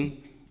know what I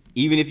mean?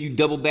 Even if you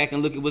double back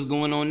and look at what's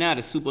going on now,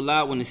 the super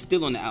loud one is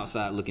still on the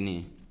outside looking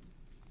in.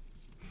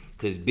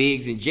 Because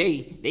Biggs and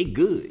Jay, they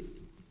good.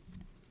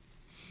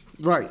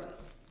 Right.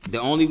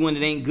 The only one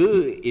that ain't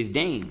good is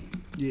Dame.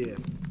 Yeah.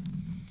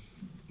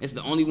 That's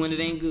the only one that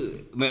ain't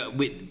good.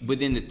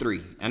 Within the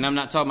 3. And I'm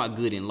not talking about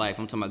good in life.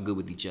 I'm talking about good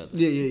with each other.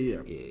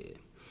 Yeah.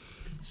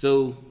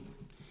 So,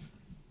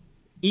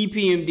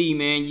 EPMD,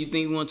 man, you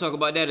think we want to talk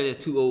about that or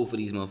that's too old for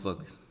these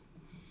motherfuckers?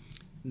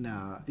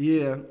 Nah,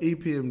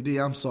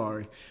 EPMD, I'm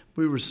sorry.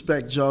 We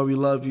respect y'all. We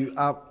love you.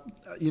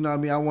 You know what I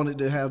mean? I wanted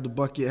to have the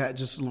bucket hat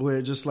just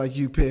wear just like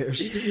you,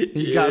 Paris.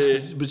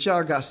 But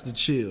y'all got to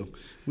chill.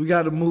 We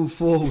got to move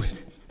forward.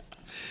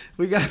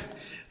 We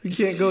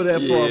can't go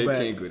that far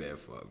back. Can't go that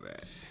far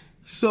back.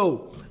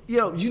 So,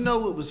 you know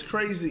what was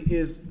crazy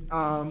is,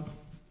 and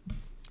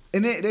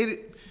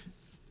they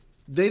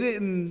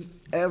didn't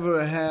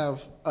ever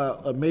have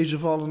a major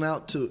falling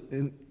out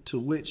to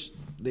which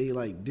they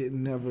like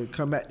didn't ever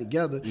come back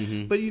together.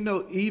 But you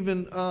know,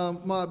 even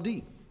Mobb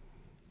Deep.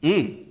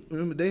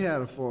 Remember they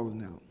had a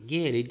falling out.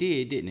 Yeah, they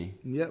did, didn't they?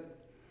 Yep.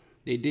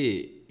 They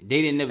did.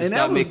 They didn't never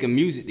stop making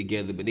music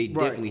together, but they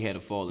definitely had a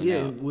falling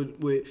out.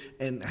 Yeah,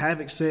 and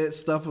Havoc said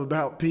stuff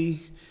about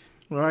P,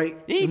 right?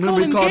 He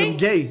called him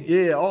gay.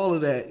 Yeah, all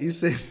of that. He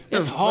said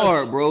that's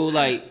hard, bro.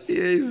 Like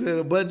he said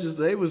a bunch of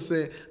stuff. They was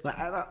saying like,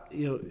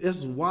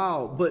 it's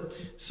wild. But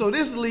so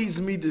this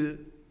leads me to,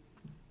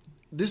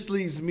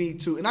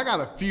 and I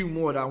got a few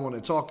more that I want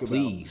to talk about.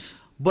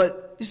 Please.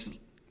 But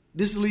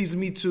this leads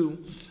me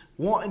to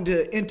wanting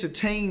to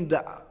entertain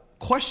the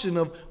question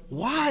of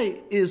why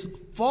is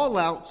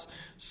fallouts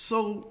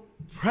so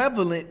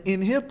prevalent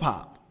in hip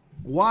hop?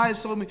 Why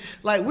so many?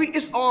 Like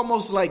it's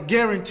almost like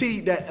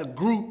guaranteed that a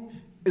group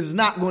is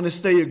not going to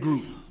stay a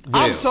group.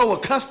 Well, I'm so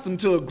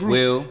accustomed to a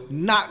group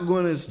not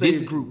going to stay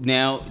a group.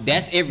 Now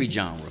that's every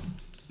genre.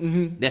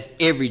 That's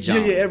every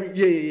genre.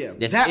 Yeah.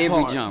 That's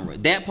every genre.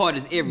 That part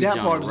is every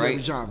genre, part is right?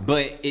 every genre.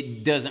 But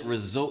it doesn't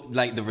result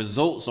like the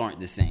results aren't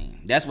the same.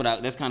 That's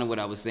kind of what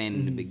I was saying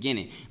in the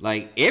beginning.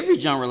 Like every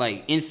genre,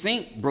 like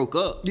NSYNC broke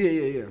up.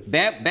 Yeah.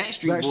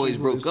 Backstreet Boys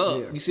broke up.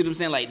 Yeah. You see what I'm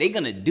saying? Like they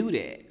gonna do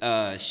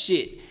that.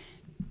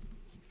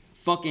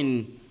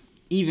 Fucking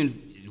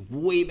even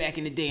way back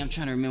in the day. I'm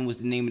trying to remember what's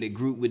the name of the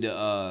group with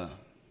the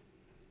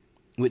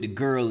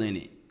girl in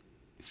it.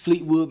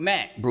 Fleetwood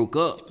Mac broke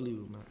up.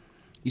 Fleetwood Mac.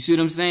 You see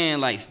what I'm saying?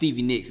 Like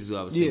Stevie Nicks is what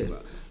I was thinking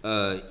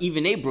about.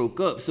 Even they broke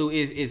up. So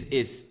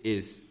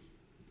is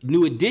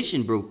New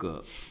Edition broke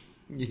up.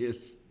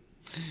 Yes.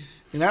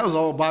 And that was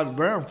all Bobby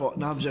Brown fault.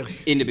 No, I'm joking.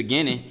 In the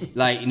beginning,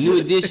 like New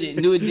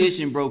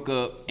Edition broke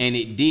up, and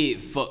it did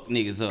fuck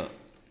niggas up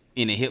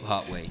in a hip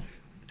hop way.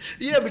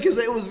 Yeah, because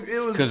it was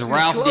because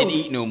Ralph didn't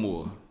eat no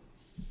more.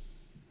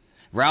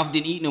 Ralph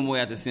didn't eat no more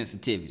after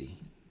Sensitivity.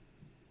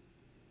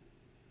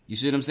 You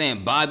see what I'm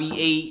saying? Bobby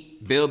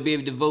ate, Bell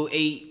Biv DeVoe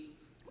ate.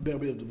 Bell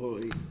Biv DeVoe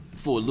ate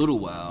for a little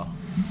while.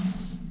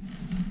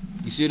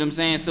 You see what I'm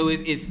saying? So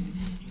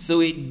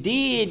it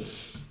did.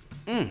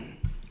 I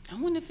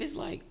wonder if it's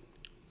like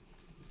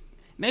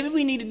maybe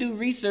we need to do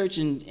research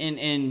and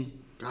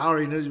I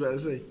already know what you about to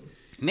say.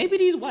 Maybe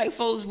these white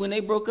folks when they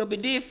broke up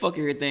it did fuck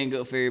everything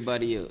up for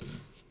everybody else.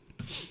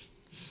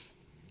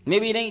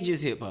 Maybe it ain't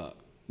just hip hop.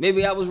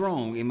 Maybe I was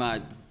wrong in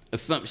my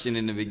assumption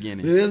in the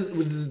beginning.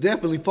 There's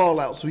definitely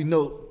fallouts we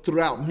know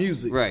throughout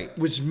music, right?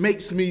 Which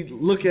makes me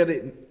look at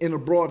it in a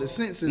broader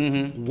sense.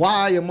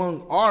 Why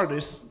among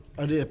artists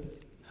are there?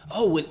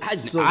 Oh, well,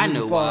 I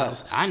know why.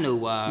 I know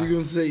why. You're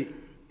gonna say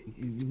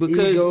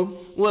because ego?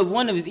 Well,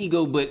 one of his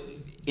ego, but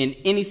in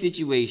any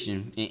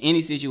situation,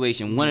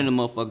 one of the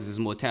motherfuckers is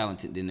more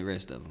talented than the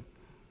rest of them.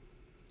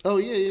 Oh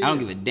yeah. I don't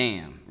give a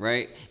damn,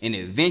 right? And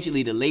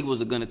eventually the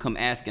labels are gonna come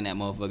asking that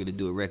motherfucker to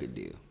do a record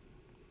deal.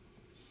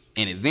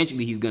 And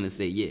eventually he's gonna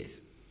say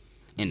yes.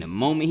 And the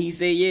moment he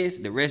say yes,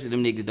 the rest of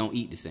them niggas don't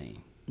eat the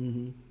same.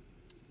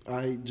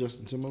 I.e.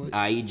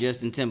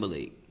 Justin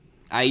Timberlake.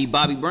 I.e.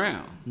 Bobby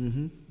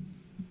Brown.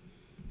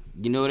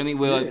 You know what I mean?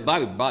 Well, yeah.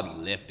 Bobby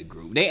left the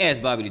group. They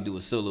asked Bobby to do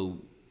a solo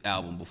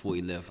album before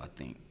he left, I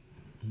think.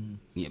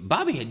 Yeah,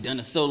 Bobby had done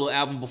a solo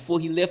album before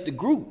he left the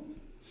group.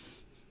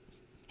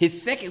 His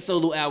second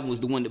solo album was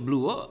the one that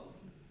blew up.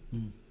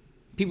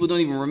 People don't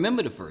even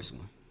remember the first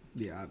one.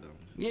 Yeah, I don't.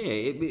 Yeah,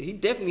 he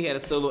definitely had a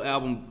solo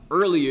album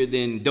earlier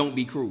than Don't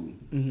Be Cruel.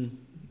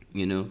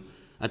 You know?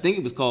 I think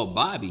it was called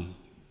Bobby.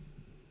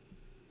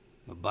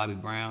 Or Bobby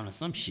Brown or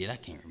some shit. I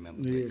can't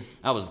remember. Yeah.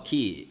 I was a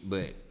kid,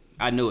 but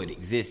I know it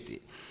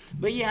existed.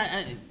 But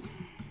yeah,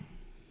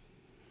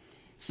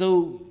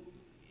 so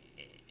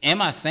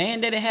am I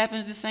saying that it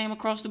happens the same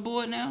across the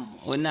board now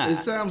or not? It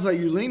sounds like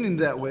you're leaning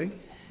that way.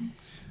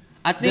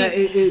 I think that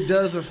it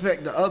does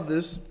affect the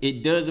others.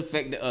 It does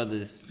affect the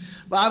others.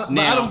 But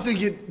I don't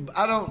think it.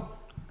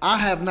 I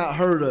have not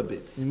heard of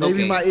it.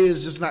 Maybe my ear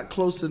is just not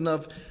close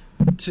enough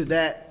to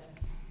that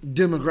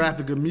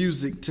demographic of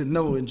music to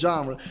know in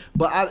genre.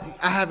 But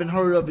I haven't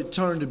heard of it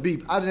turn to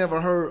beef. I never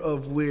heard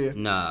of where.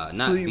 Nah,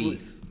 not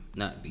beef.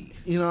 Not beef.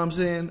 You know what I'm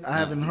saying? I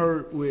haven't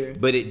heard where.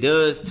 But it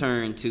does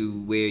turn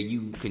to where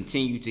you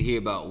continue to hear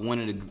about one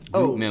of the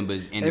group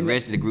members and the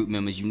rest of the group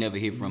members you never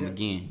hear from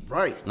again.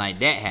 Right. Like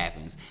that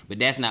happens. But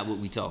that's not what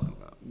we talking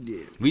about.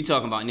 Yeah. We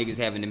talking about niggas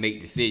having to make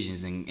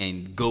decisions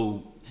and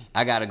go,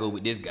 I gotta go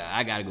with this guy.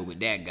 I gotta go with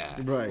that guy.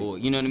 Right. Or,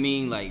 you know what I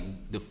mean?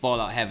 Like the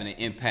fallout having an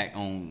impact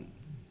on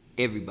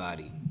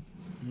everybody.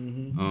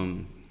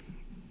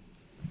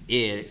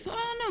 Yeah. So I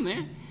don't know,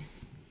 man.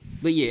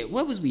 But yeah,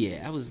 what was we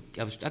at? I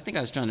think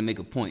I was trying to make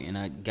a point and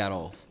I got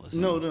off. Or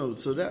No.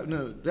 So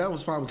that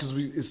was fine because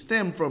it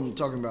stemmed from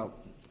talking about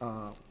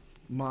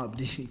Mobb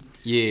Deep.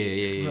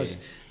 Yeah.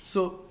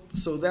 So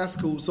that's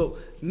cool. So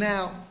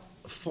now,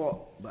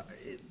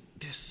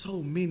 there's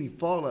so many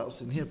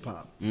fallouts in hip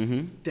hop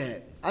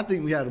that I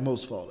think we had the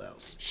most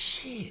fallouts.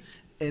 Shit.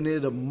 And they're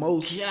the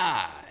most.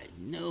 God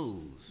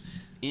knows.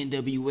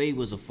 NWA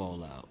was a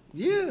fallout.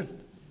 Yeah,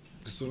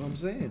 that's what I'm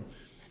saying.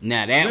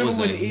 Now that was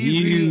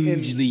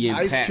hugely impactful.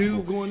 Ice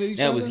Cube going at each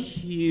that other? was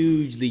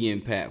hugely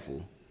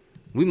impactful.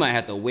 We might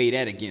have to weigh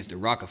that against the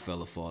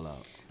Rockefeller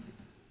fallout.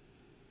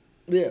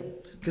 Yeah,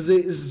 because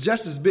it's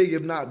just as big,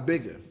 if not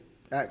bigger,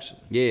 actually.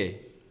 Yeah,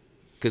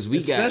 because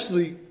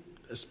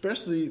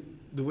especially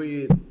the way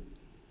it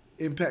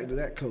impacted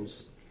that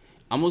coast.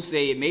 I'm gonna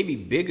say it may be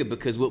bigger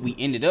because what we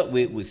ended up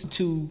with was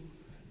two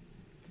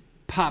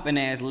popping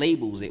ass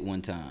labels at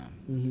one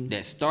time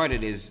that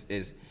started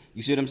as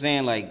you see what I'm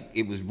saying? Like,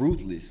 it was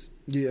Ruthless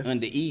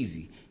under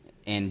Easy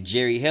and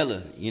Jerry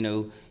Heller, you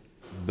know.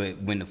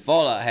 But when the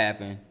fallout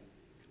happened,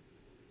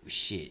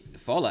 the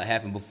fallout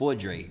happened before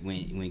Dre.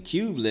 When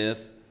Cube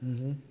left,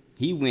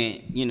 he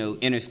went, you know,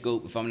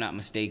 Interscope, if I'm not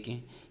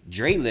mistaken.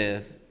 Dre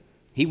left,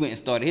 he went and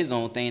started his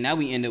own thing. Now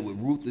we end up with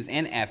Ruthless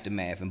and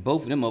Aftermath, and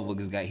both of them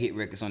motherfuckers got hit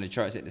records on the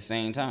charts at the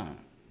same time.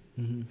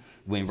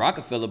 When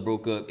Rockefeller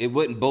broke up, it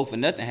wasn't Both or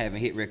Nothing having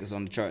hit records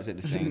on the charts at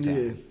the same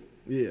time.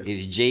 Yeah.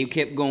 It's Jay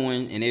kept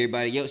going and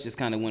everybody else just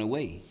kind of went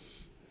away.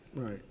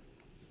 Right.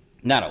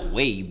 Not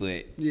away,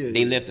 but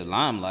they left the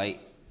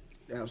limelight.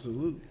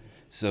 Absolutely.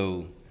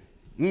 So,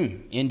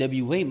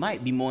 NWA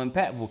might be more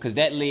impactful because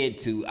that led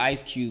to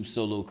Ice Cube's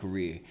solo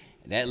career.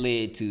 That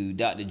led to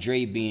Dr.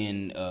 Dre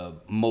being a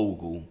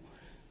mogul,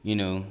 you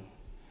know.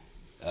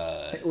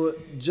 Well,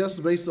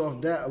 just based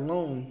off that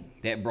alone.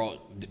 That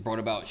brought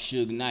about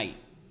Suge Knight.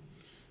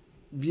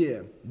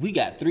 Yeah. We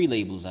got 3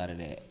 labels out of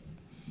that.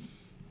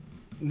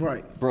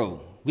 Right.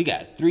 Bro, we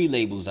got 3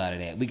 labels out of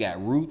that. We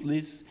got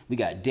Ruthless, we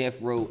got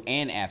Death Row,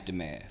 and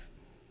Aftermath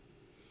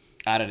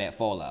out of that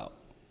fallout.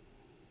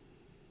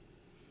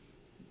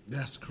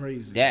 That's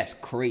crazy. That's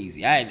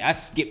crazy. I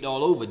skipped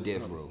all over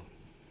Death Row.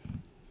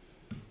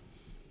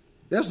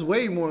 That's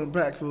way more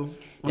impactful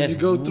when That's you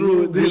go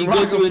through it. When you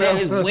go through it, that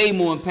is Rockefeller. way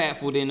more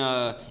impactful than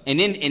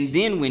and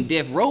then when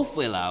Death Row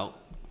fell out,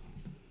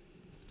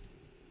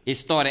 it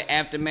started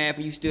Aftermath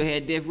and you still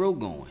had Death Row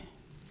going.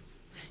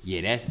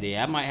 Yeah, that's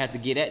there. I might have to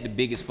get at the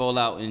biggest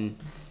fallout in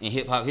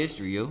hip hop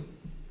history, yo.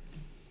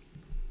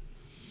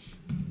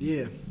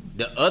 Yeah.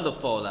 The other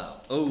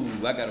fallout. Oh,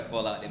 I got a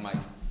fallout that might.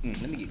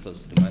 Let me get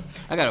closer to the mic.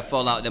 I got a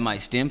fallout that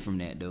might stem from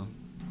that though.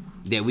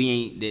 That we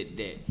ain't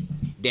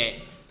that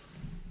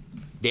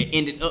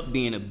ended up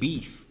being a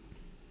beef.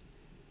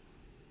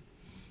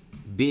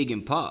 Big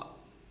and Pop.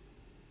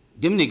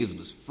 Them niggas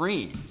was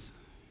friends.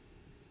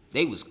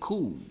 They was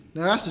cool.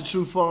 Now that's a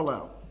true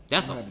fallout.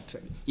 That's I a had to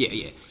tell you.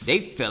 yeah. They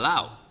fell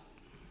out.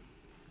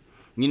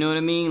 You know what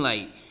I mean?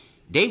 Like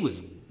they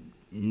was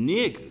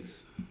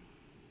niggas.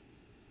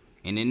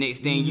 And the next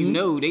thing you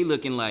know, they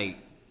looking like,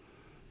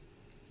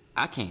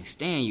 I can't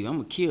stand you. I'm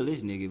gonna kill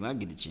this nigga if I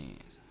get a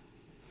chance.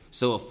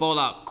 So a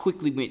fallout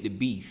quickly went to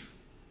beef.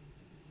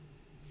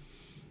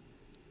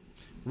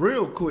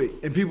 Real quick.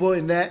 And people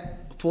in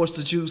that forced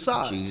to choose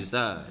sides. Choosing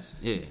sides.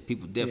 Yeah,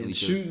 people definitely And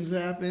chose. shootings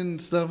happen,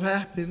 stuff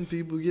happen,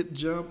 people get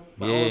jumped,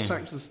 by all Yeah.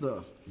 types of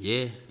stuff.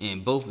 Yeah,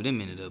 and both of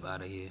them ended up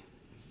out of here.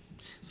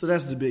 So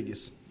that's the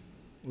biggest.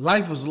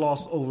 Life was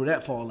lost over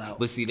that fallout.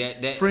 But see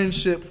that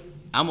Friendship.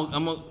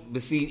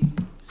 but see,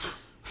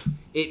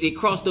 it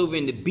crossed over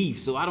into beef.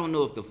 So I don't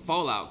know if the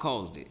fallout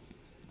caused it.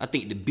 I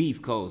think the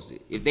beef caused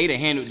it. If they'd have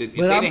handled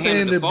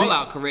the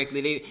fallout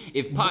correctly,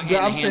 if Pac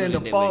hadn't I'm saying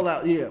handled the it that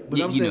fallout, way, yeah.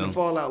 But I'm saying the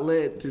fallout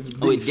led to the beef.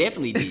 Oh, it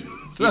definitely did.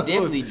 So- It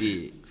definitely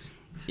did.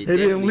 It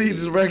didn't lead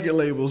to the record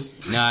labels.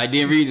 Nah, it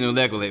didn't read to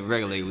no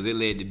record labels. It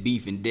led to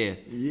beef and death.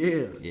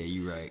 Yeah. Yeah,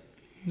 you right.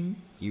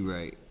 You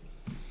right.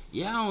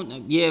 Yeah,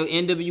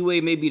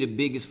 NWA may be the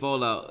biggest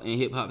fallout in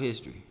hip hop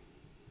history.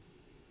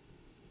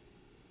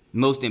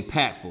 Most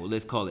impactful,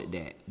 let's call it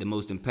that. The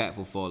most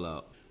impactful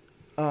fallout.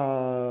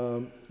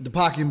 The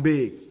Pac and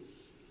Big,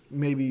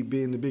 maybe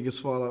being the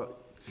biggest fallout.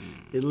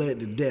 It led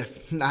to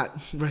death, not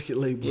record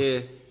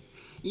labels.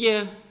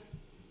 Yeah.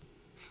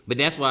 But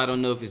that's why I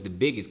don't know if it's the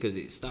biggest, because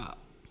it stopped.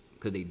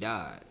 Because they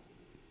died.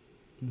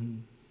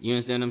 You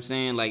understand what I'm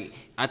saying? Like,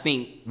 I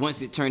think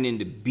once it turned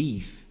into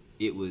beef,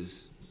 it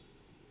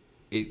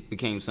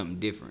became something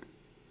different.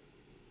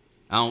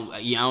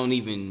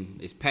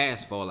 It's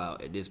past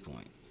fallout at this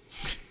point.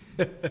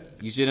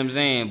 You see what I'm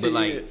saying? But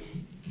like,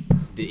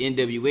 the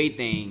NWA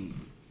thing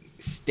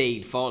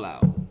stayed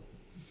fallout.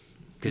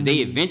 Because they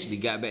eventually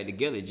got back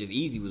together, just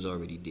Easy was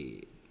already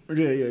dead.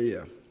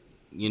 Yeah.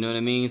 You know what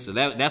I mean? So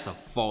that's a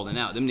falling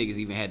out. Them niggas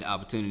even had the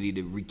opportunity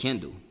to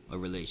rekindle a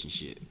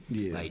relationship.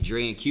 Yeah. Like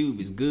Dre and Cube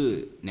is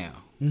good now.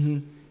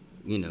 You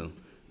know,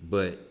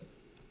 but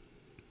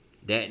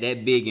that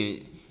big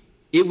and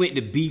it went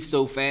to beef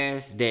so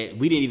fast that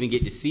we didn't even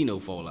get to see no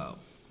fallout.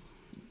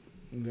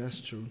 That's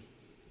true.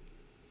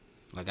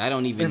 Like I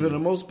don't even. And for the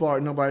most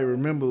part, nobody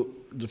remember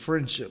the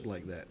friendship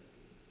like that.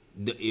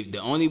 The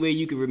only way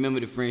you can remember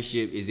the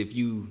friendship is if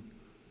you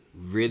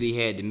really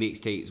had the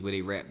mixtapes where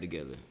they rapped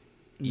together.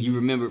 You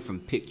remember it from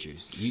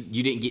pictures.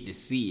 You didn't get to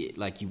see it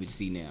like you would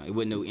see now. It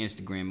wasn't no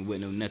Instagram. It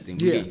wasn't no nothing.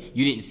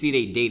 You didn't see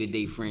their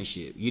day-to-day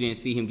friendship. You didn't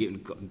see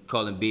him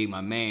calling Big my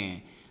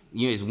man.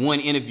 You know, it's one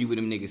interview with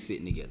them niggas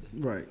sitting together.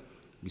 Right.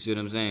 You see what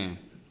I'm saying?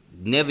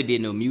 Never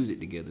did no music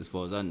together as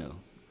far as I know.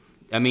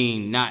 I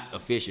mean, not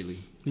officially.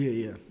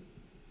 Yeah.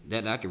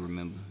 That I can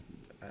remember.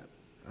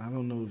 I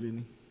don't know of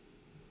any.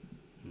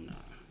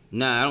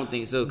 Nah, I don't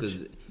think so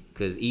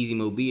because Easy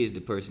Mo B is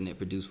the person that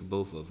produced for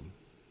both of them.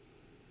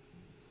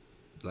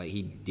 Like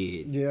he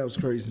did. Yeah, that was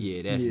crazy.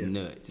 Yeah, that's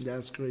nuts.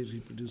 That's crazy.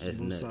 Producing That's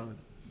both nuts. sides.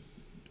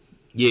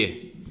 Yeah,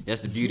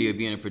 that's the beauty of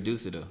being a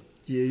producer, though.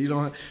 Yeah, you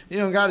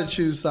don't got to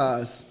choose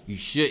sides. You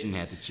shouldn't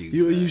have to choose.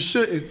 You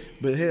shouldn't,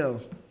 but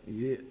hell,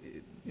 yeah,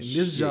 in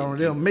this genre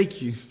they'll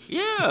make you.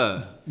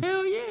 Yeah,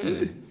 hell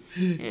yeah,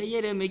 hell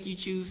yeah, they'll make you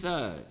choose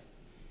sides.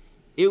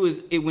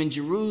 When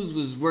Jeruz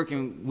was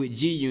working with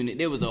G Unit,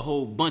 there was a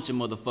whole bunch of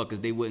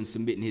motherfuckers they wasn't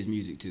submitting his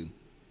music to.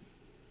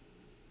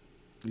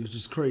 It was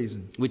just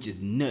crazy. Which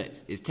is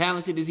nuts. As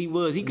talented as he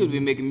was, he could have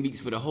been making beats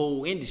for the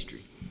whole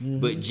industry.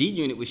 But G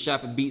Unit was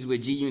shopping beats where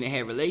G Unit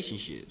had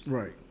relationships.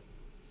 Right.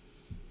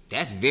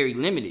 That's very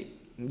limited.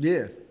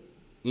 Yeah.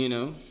 You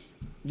know?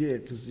 Yeah,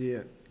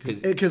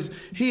 because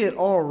he had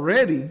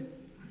already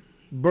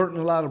burnt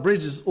a lot of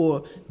bridges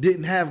or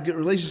didn't have good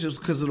relationships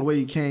because of the way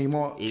he came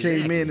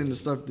in and the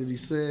stuff that he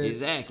said.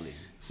 Exactly.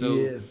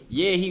 So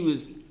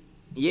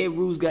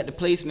Ruse got the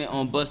placement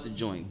on Busta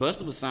joint.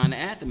 Busta was signed to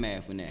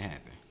Aftermath when that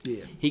happened.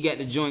 Yeah. He got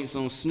the joints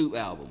on Snoop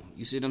album.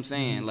 You see what I'm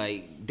saying?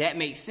 Like that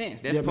makes sense.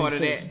 That's part of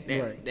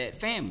that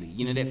family.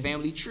 You know, that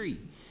family tree.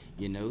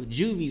 You know,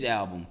 Juvie's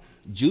album.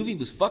 Juvie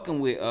was fucking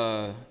with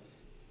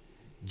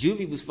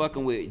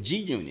G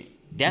Unit.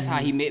 That's how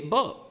he met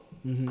Buck.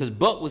 Because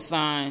Buck was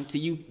signed to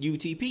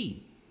UTP.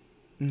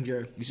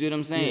 Okay. You see what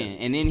I'm saying?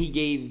 Yeah. And then he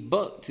gave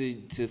Buck to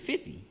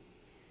 50.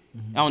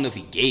 I don't know if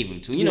he gave him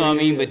to, you know what I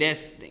mean? But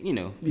that's,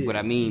 what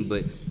I mean.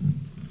 But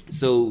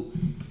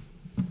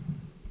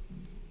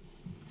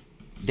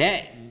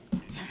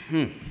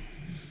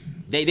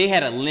They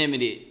had a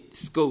limited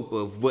scope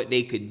of what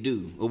they could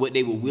do or what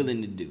they were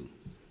willing to do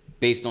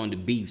based on the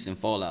beefs and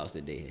fallouts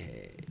that they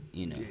had,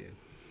 you know. Yeah.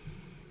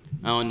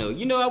 I don't know.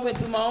 You know, I went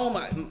through my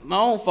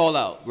own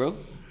fallout, bro.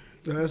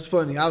 That's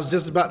funny. I was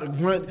just about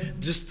to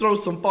just throw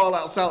some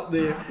fallouts out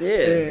there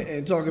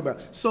and talk about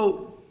it.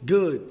 So,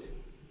 good.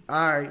 All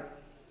right.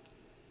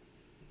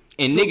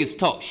 And niggas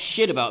talk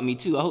shit about me,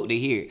 too. I hope they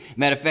hear it.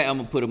 Matter of fact, I'm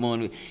going to put them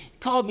on.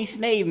 Call me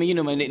Snave, man. You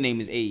know my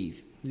nickname is Ave.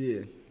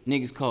 Yeah.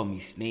 Niggas call me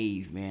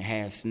Snave, man.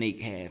 Half snake,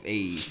 half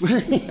Ave.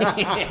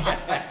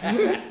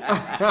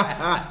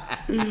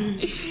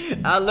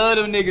 I love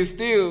them niggas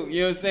still,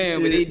 you know what I'm saying?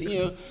 Yeah. But they, you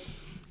know,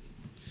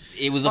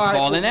 it was a All right,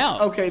 falling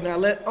out. Okay, now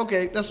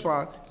that's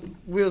fine.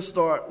 We'll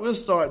start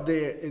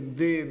there and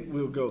then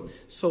we'll go.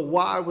 So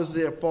why was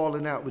there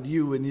falling out with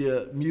you and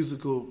your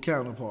musical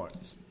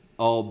counterparts?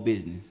 All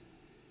business.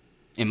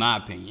 In my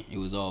opinion, it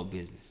was all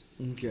business.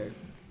 Okay.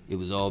 It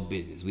was all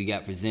business. We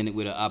got presented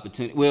with an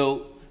opportunity.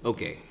 Well,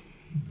 okay.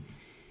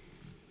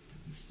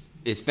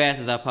 As fast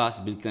as I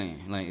possibly can.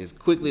 Like, as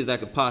quickly as I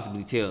could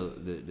possibly tell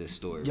the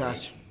story. Gotcha.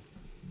 Right?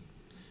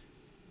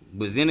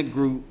 Was in a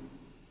group,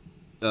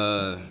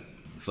 for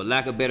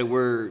lack of a better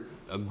word,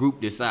 a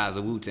group the size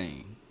of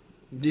Wu-Tang.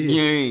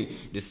 Yeah.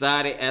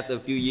 Decided after a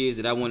few years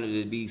that I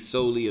wanted to be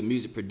solely a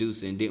music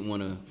producer and didn't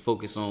want to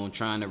focus on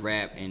trying to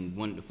rap and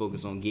wanted to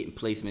focus on getting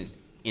placements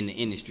in the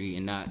industry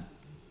and not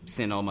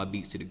send all my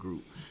beats to the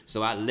group.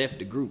 So I left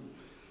the group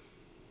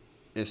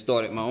and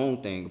started my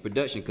own thing, a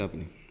production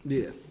company.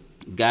 Yeah.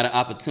 Got an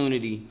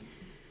opportunity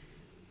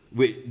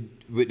with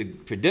the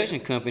production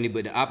company,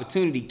 but the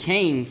opportunity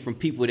came from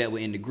people that were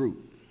in the group.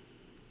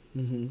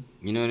 Mm-hmm.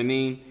 You know what I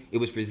mean? It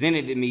was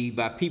presented to me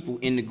by people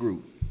in the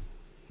group.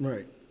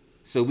 Right.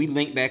 So we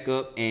linked back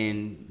up,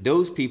 and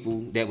those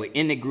people that were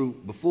in the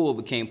group before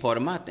became part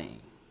of my thing.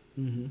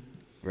 Mm-hmm.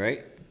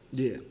 Right?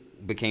 Yeah.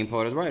 Became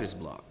part of Writer's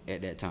Block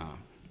at that time.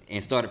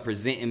 And started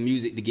presenting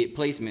music to get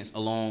placements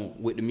along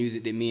with the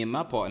music that me and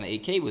my partner,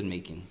 AK, was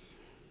making.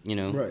 You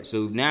know? Right.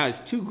 So now it's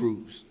two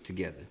groups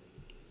together.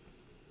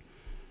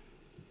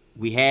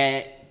 We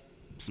had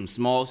some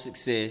small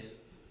success,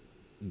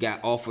 got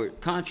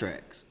offered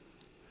contracts.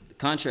 The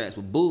contracts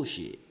were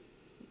bullshit.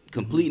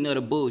 Complete and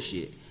utter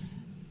bullshit.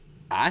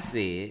 I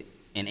said,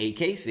 and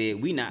AK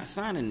said, we not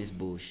signing this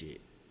bullshit.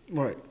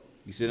 Right.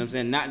 You see what I'm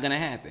saying? Not gonna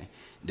happen.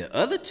 The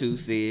other two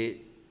said,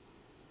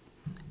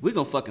 we're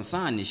gonna fucking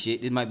sign this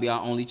shit. This might be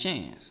our only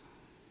chance.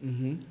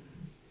 Mm-hmm.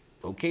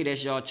 Okay,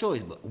 that's y'all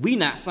choice, but we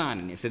not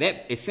signing it. So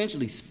that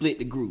essentially split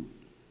the group,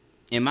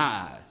 in my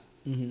eyes,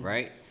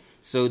 right?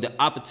 So the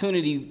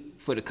opportunity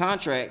for the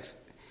contracts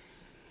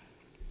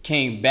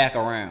came back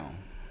around.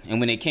 And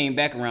when they came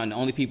back around, the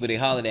only people they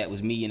hollered at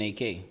was me and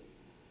AK.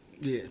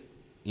 Yeah.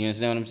 You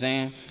understand what I'm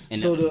saying? And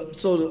So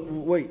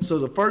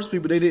the first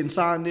people, they didn't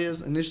sign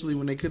theirs initially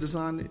when they could have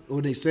signed it,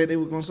 or they said they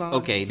were gonna sign it?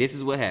 okay, this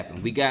is what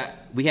happened. We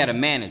had a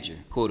manager,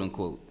 quote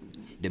unquote.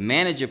 The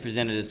manager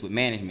presented us with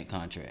management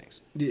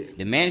contracts. Yeah.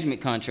 The management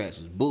contracts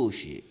was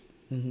bullshit.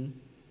 Mm-hmm.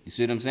 You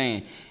see what I'm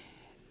saying?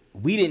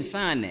 We didn't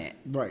sign that.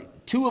 Right.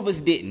 Two of us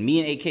didn't. Me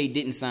and AK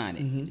didn't sign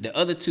it. Mm-hmm. The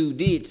other two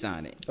did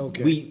sign it.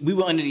 Okay. We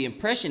were under the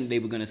impression they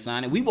were going to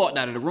sign it. We walked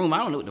out of the room. I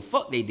don't know what the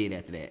fuck they did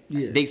after that.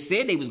 Yeah. They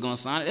said they was going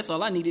to sign it. That's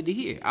all I needed to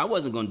hear. I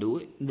wasn't going to do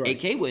it.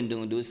 Right. AK wasn't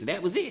doing it. So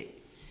that was it,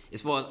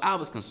 as far as I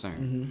was concerned.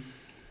 Mm-hmm.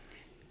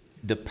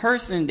 The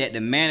person that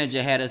the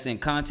manager had us in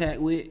contact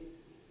with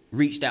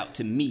reached out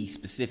to me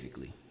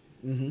specifically.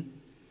 Mm-hmm.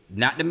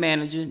 Not the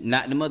manager,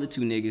 not them other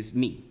two niggas,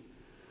 me.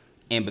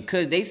 And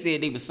because they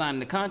said they were signing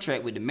the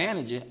contract with the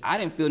manager, I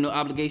didn't feel no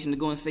obligation to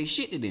go and say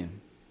shit to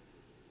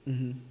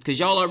them. Cause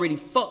y'all already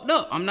fucked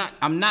up. I'm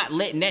not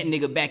letting that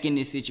nigga back in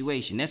this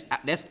situation.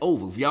 That's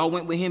over. If y'all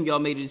went with him, y'all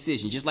made a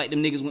decision. Just like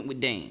them niggas went with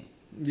Dan.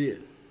 Yeah.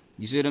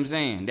 You see what I'm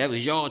saying? That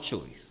was y'all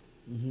choice.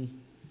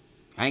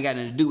 I ain't got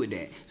nothing to do with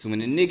that. So when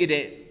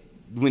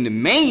the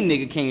main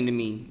nigga came to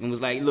me and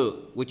was like,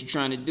 look, what you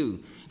trying to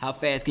do? How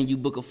fast can you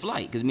book a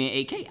flight? Because me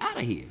and AK out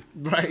of here.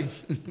 Right.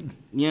 You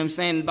know what I'm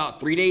saying?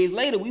 About 3 days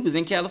later, we was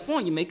in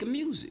California making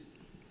music.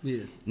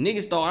 Yeah.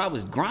 Niggas thought I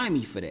was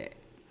grimy for that.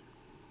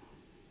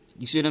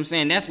 You see what I'm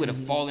saying? That's where the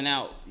falling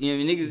out. You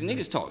know,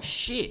 niggas talk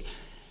shit.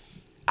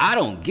 I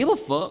don't give a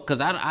fuck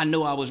because I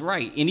know I was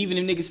right. And even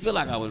if niggas feel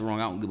like I was wrong,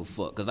 I don't give a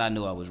fuck because I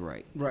know I was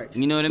right. Right.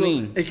 You know what I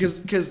mean?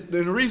 Because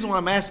the reason why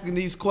I'm asking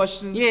these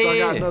questions, Yeah, I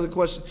got yeah. another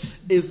question,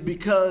 is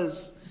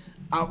because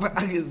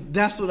I guess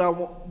that's what I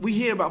want. We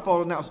hear about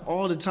falling outs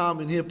all the time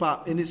in hip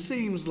hop, and it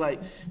seems like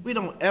we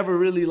don't ever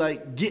really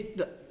like get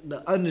the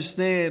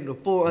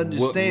full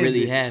understanding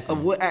really happened.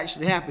 of what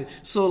actually happened.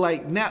 So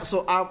like now,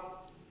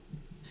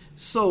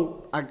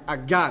 I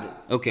got it.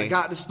 Okay. I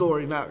got the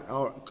story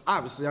now.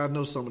 Obviously, I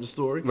know some of the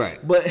story. Right.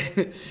 But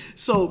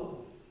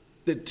so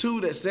the two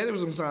that said it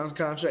was going to sign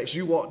contracts,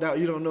 you walked out.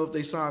 You don't know if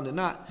they signed or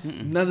not.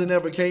 Nothing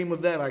ever came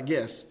of that, I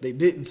guess. They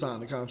didn't sign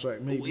the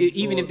contract, maybe.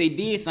 Even if they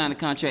did sign the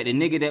contract, the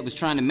nigga that was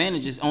trying to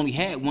manage us only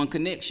had one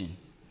connection.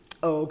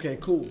 Oh, okay,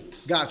 cool.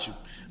 Got you.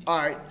 All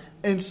right.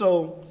 And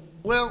so,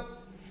 well...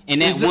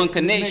 And that one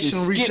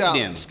connection reach skipped out.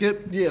 them.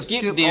 Skip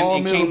Skipped them all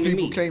and middle came to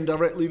people me. came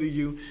directly to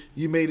you.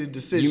 You made a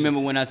decision. You remember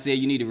when I said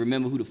you need to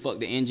remember who the fuck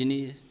the engine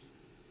is?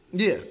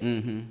 Yeah.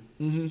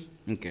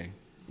 Okay.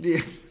 Yeah.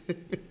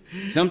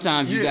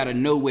 Sometimes you Yeah. gotta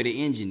know where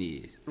the engine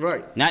is.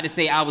 Right. Not to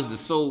say I was the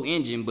sole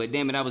engine, but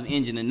damn it, I was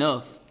engine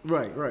enough.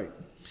 Right.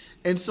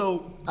 And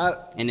so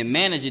And the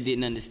manager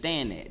didn't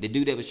understand that. The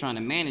dude that was trying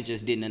to manage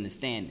us didn't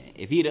understand that.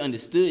 If he'd have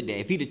understood that,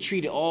 if he'd have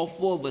treated all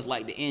four of us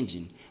like the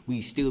engine,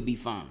 we'd still be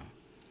fine.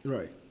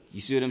 Right. You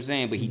see what I'm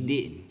saying? But he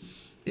didn't.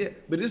 Yeah,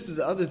 but this is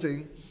the other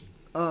thing.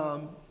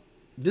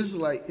 This is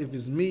like if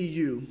it's me,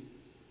 you,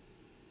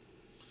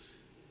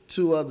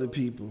 two other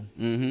people,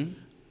 and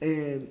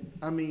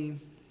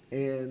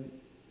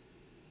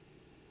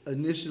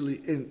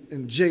initially,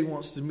 and Jay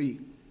wants to meet.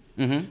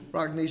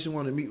 Rock Nation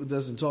wanted to meet with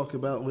us and talk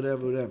about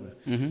whatever.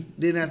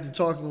 Then after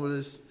talking with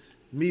us,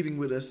 meeting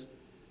with us,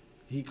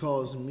 he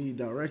calls me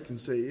direct and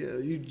say, "Yeah,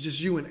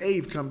 you and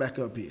Ave come back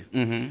up here."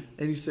 And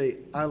he say,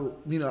 "I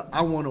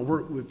want to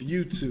work with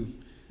you two."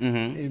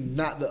 And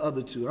not the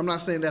other two. I'm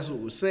not saying that's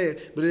what was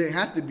said, but it didn't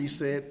have to be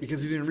said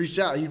because he didn't reach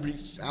out. He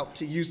reached out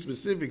to you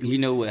specifically. You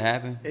know what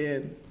happened?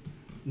 And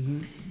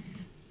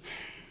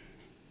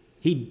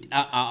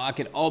I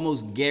could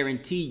almost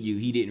guarantee you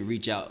he didn't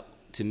reach out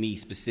to me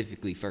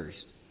specifically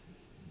first.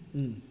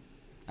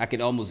 I could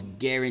almost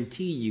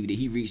guarantee you that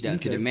he reached out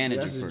to the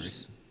manager That's first.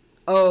 interesting.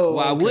 Oh,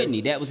 Why okay. wouldn't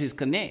he? That was his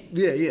connect.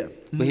 Yeah.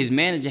 But his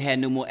manager had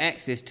no more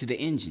access to the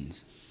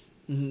engines.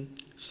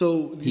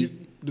 So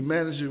the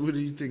manager, what do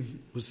you think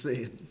was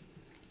said?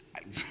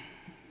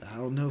 I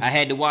don't know. I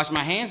had to wash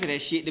my hands of that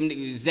shit. Them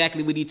niggas,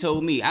 exactly what he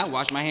told me. I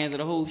washed my hands of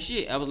the whole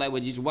shit. I was like,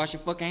 well, just wash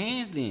your fucking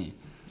hands then.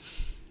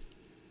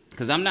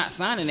 Because I'm not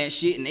signing that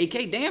shit, and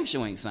AK damn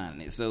sure ain't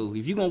signing it. So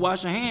if you going to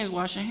wash your hands,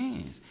 wash your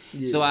hands.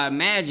 Yeah. So I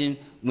imagine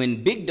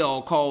when Big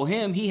Dog called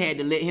him, he had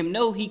to let him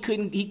know he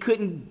couldn't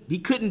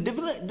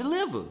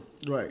deliver.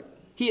 Right.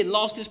 He had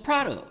lost his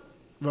product.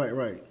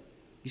 Right.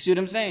 You see what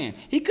I'm saying?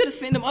 He could have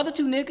sent them other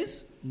two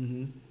niggas.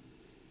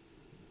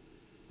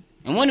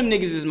 And one of them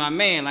niggas is my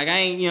man. Like, I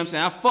ain't, you know what I'm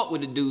saying? I fuck with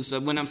the dude, so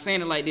when I'm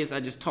saying it like this, I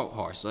just talk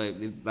harsh. So,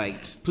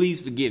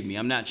 please forgive me.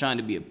 I'm not trying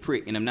to be a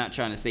prick, and I'm not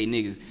trying to say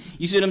niggas.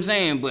 You see what I'm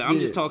saying? But I'm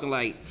just talking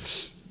like,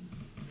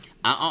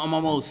 I'm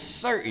almost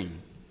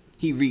certain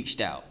he reached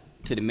out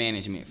to the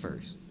management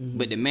first.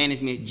 But the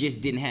management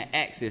just didn't have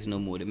access no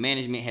more. The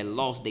management had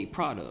lost their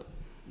product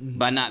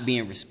by not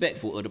being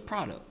respectful of the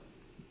product.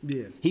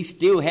 Yeah. He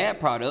still had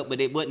product, but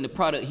it wasn't the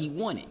product he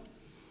wanted.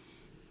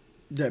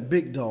 That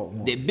Big Dog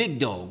one. That Big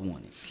Dog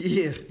wanted.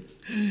 Yeah.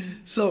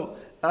 So,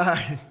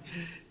 and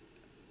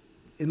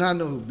I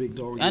know who Big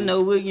Dog is. I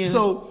know William.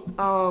 So,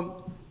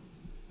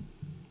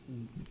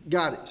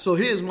 got it. So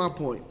here's my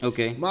point.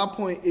 Okay. My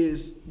point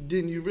is,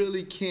 then you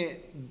really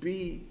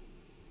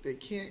they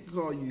can't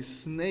call you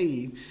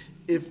slave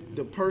if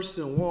the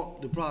person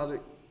want the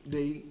product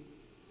they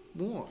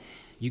want.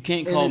 You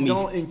can't And call it me.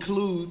 don't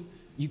include.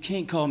 You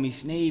can't call me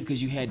slave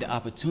because you had the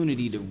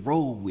opportunity to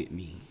roll with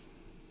me.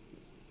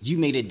 You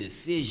made a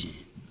decision.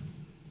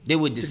 There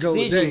were go with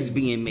decisions Dame.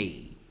 being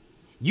made.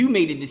 You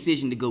made a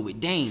decision to go with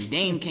Dame.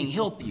 Dame can't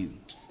help you.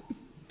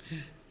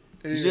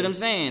 You see what I'm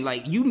saying?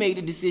 Like, you made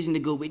a decision to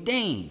go with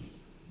Dame.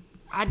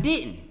 I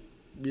didn't.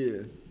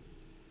 Yeah.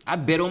 I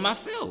bet on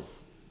myself.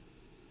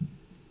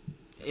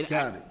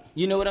 Got it.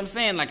 You know what I'm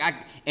saying? Like,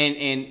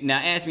 and now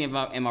ask me if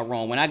am I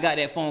wrong. When I got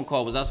that phone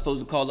call, was I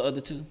supposed to call the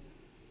other two?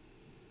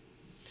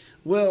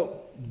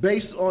 Well,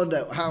 based on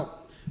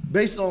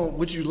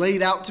what you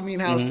laid out to me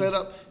and how it's set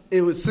up,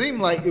 it would seem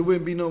like it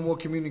wouldn't be no more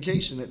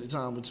communication at the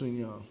time between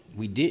y'all.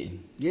 We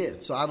didn't. Yeah,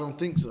 so I don't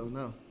think so,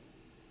 no.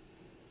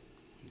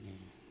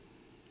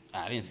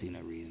 I didn't see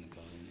no reason to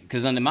call him.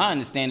 Because under my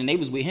understanding, they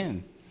was with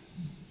him.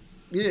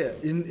 Yeah,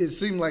 it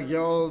seemed like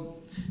y'all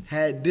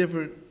had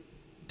different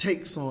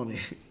takes on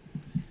it.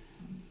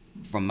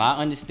 From my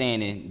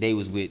understanding, they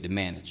was with the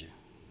manager.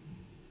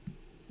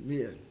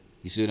 Yeah.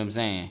 You see what I'm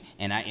saying?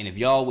 And if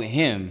y'all with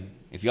him,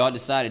 if y'all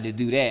decided to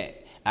do that,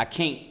 I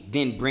can't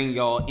then bring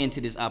y'all into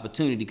this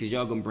opportunity because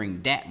y'all gonna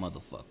bring that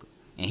motherfucker.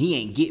 And he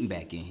ain't getting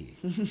back in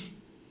here.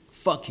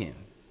 Fuck him.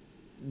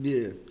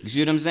 Yeah. You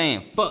see what I'm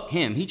saying? Fuck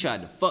him. He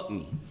tried to fuck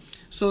me.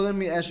 So let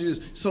me ask you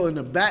this. So in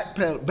the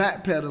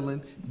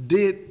backpedaling,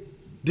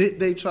 did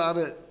they try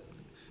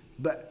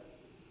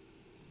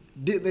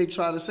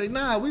to say,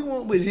 nah, we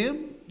weren't with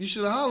him? You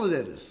should have hollered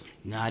at us.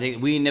 Nah,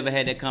 we ain't never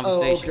had that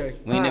conversation. Oh, okay.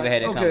 We ain't never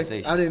had that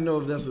conversation. I didn't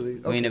know if that's what they...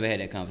 Okay. We ain't never had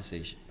that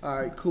conversation.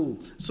 All right, cool.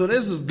 So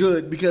this is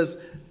good because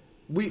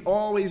we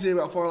always hear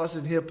about fallouts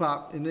in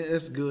hip-hop, and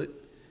that's good.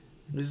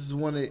 This is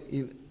one of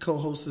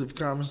co-hosts of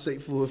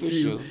Conversate for a few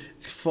sure.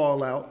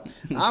 fallout.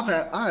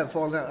 I have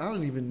fallen out. I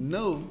don't even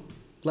know.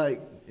 Like,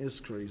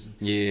 it's crazy.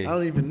 Yeah. I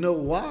don't even know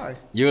why.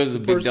 Yours a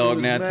the big person dog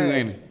was now mad. too,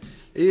 ain't he?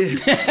 Yeah.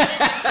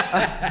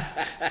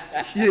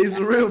 Yeah, he's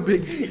a real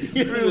big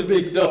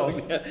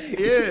dog.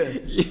 Yeah.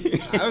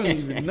 I don't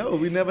even know.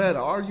 We never had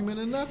an argument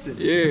or nothing.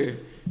 Yeah.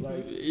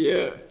 Like,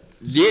 Yeah.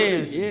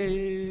 crazy.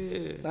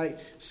 Yeah. like,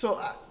 so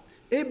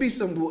it'd be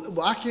some.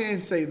 Well, I can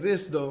say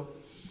this though.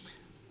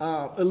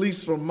 at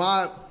least from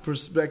my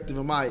perspective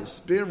and my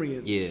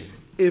experience, Yeah.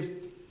 if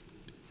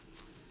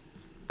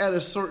at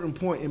a certain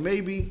point, and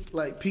maybe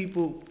like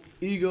people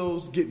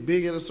egos get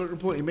big at a certain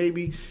point, and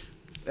maybe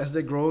as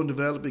they grow and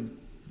develop,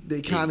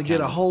 they kind of get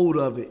a hold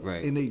of it,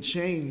 right. and they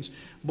change.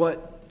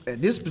 But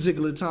at this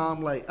particular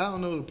time, like I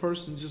don't know, the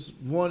person just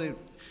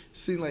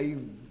seemed like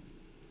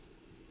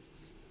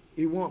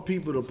he want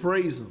people to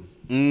praise him.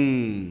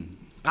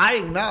 I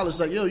acknowledge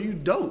like, yo, you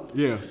dope.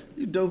 Yeah.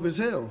 You dope as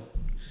hell.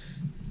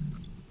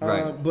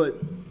 Right.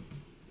 But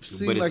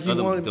But like it's you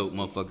other wanted, dope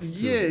motherfuckers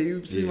too. yeah,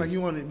 you seem like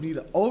you wanted me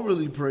to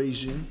overly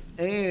praise you,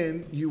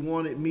 and you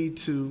wanted me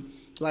to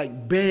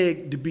like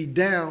beg to be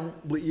down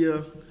with your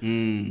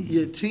team.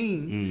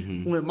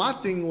 Mm-hmm. When my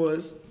thing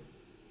was,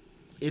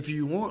 if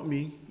you want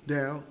me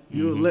down,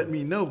 you'll Mm-hmm. let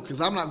me know, because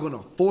I'm not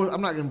gonna force.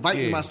 I'm not gonna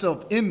invite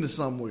myself into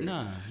somewhere.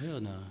 Nah, hell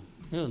no.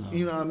 Hell no.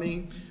 You know what I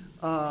mean?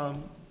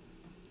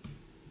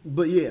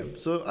 But yeah,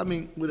 so I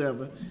mean,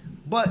 whatever.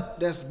 But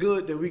that's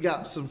good that we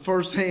got some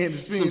first-hand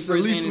experience. Some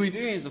At least first-hand we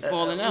experience of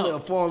falling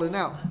out. falling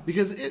out,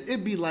 because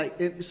it'd be like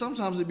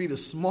sometimes it'd be the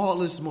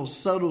smallest,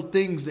 most subtle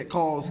things that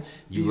cause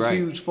You these right.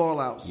 huge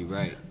fallouts. You're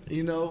right.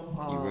 You know,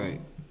 You're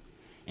right.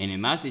 And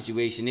in my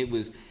situation, it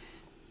was,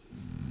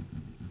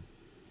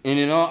 and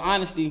in all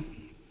honesty,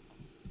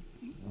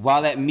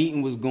 while that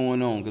meeting was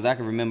going on, because I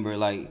can remember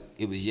like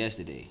it was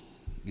yesterday.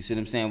 You see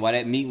what I'm saying? While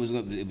that meeting was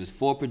going, it was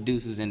 4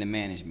 producers and the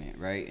management,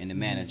 right, and the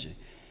manager.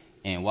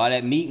 And while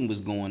that meeting was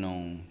going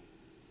on,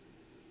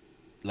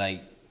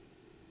 like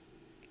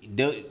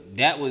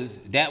that was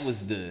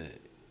the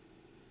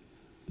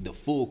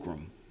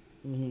fulcrum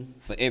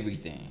for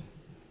everything.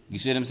 You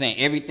see what I'm saying?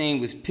 Everything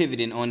was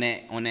pivoting on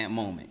that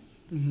moment.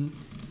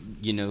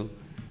 You know,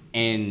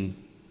 and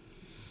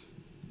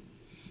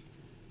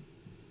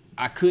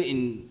I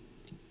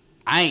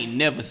ain't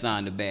never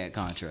signed a bad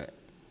contract.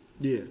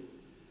 Yeah.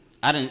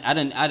 I've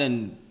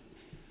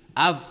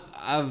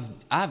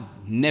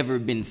never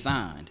been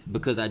signed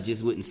because I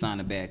just wouldn't sign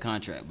a bad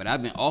contract, but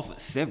I've been offered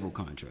several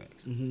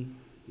contracts. You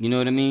know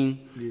what I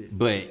mean? Yeah.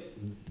 But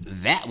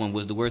that one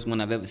was the worst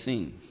one I've ever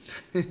seen.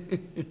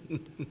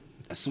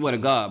 I swear to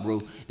God,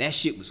 bro, that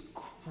shit was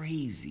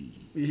crazy.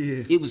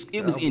 Yeah. It was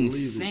I believe it.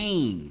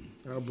 insane.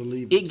 I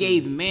believe it. It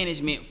gave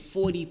management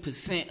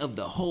 40% of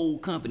the whole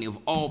company, of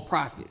all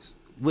profits.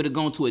 Would have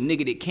gone to a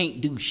nigga that can't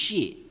do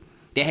shit.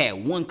 That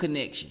had one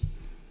connection.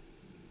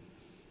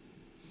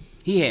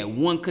 He had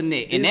one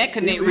connect, and that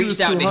connect he reached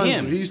was out too to hungry.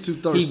 him. He was too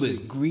thirsty. He was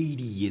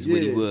greedy, is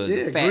what he Yeah, was. yeah,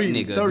 A fat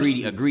greedy, nigga,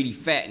 thirsty. a greedy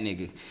fat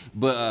nigga.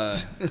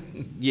 But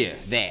yeah,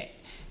 that.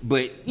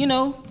 But you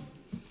know,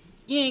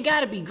 you ain't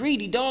gotta be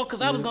greedy, dog.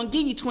 Cause I was gonna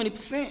give you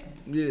 20%.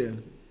 Yeah.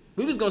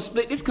 We was gonna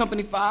split this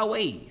company 5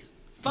 ways.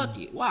 Fuck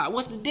it. Why?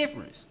 What's the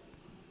difference?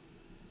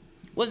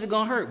 What's it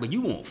gonna hurt? But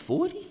you want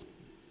 40?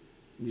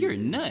 You're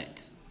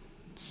nuts.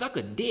 Suck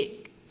a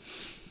dick.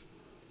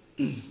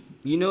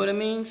 You know what I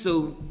mean?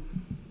 So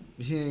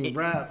He ain't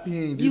rap. He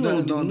ain't do you nothing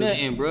don't do on the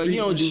nothing, bro. beat You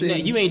don't do machine.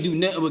 nothing. You ain't do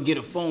nothing but get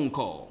a phone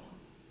call.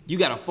 You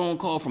got a phone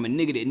call from a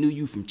nigga that knew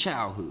you from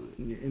childhood.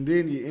 And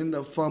then you end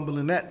up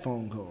fumbling that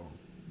phone call.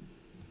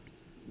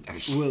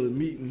 Well, the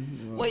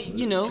meeting. Well,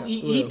 you know,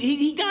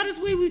 he got us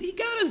where he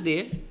got us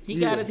there. He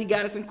got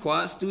us in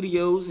Quad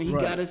Studios, and he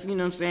Right. got us, you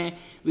know what I'm saying?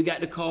 We got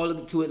the call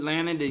to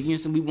Atlanta that, you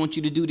know, we want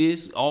you to do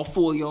this. All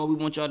 4 of y'all, we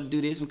want y'all to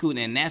do this and cool.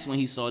 And that's when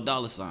he saw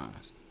dollar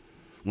signs.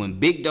 When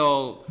Big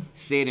Dog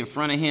said in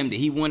front of him that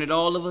he wanted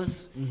all of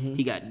us,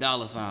 he got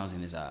dollar signs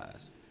in his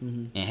eyes.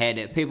 And had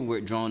that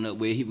paperwork drawn up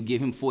where he would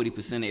give him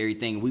 40% of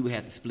everything, and we would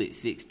have to split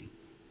 60.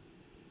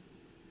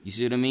 You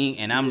see what I mean?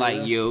 And I'm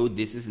like, yo,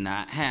 this is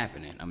not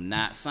happening. I'm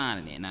not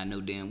signing it. And I know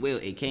damn well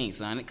AK ain't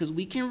signing it because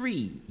we can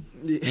read.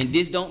 Yeah. And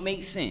this don't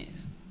make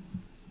sense.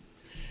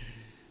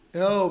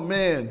 Oh,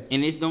 man.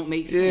 And this don't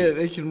make Yeah, sense.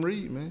 they can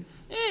read, man.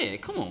 Yeah,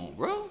 come on,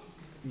 bro.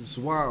 It's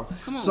wild.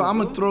 Come on, so I'm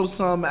bro. gonna throw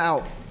some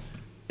out,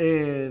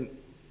 and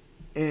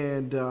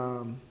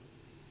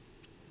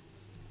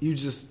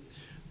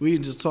we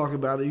can just talk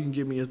about it. You can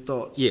give me your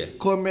thoughts. Yeah.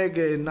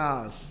 Cormega and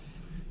Nas,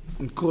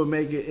 and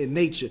Cormega and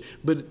Nature,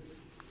 but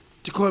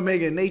the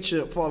Cormega and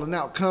Nature falling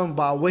out come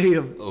by way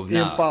of him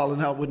Nas.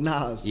 falling out with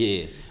Nas.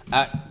 Yeah.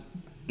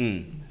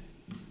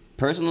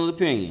 Personal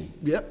opinion.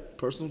 Yep.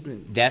 Personal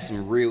opinion. That's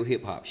some real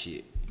hip hop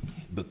shit.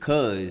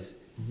 Because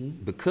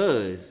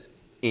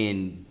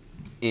in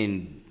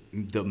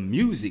the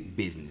music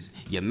business,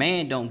 your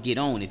man don't get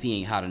on if he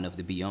ain't hot enough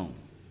to be on.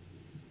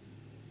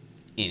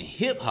 In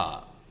hip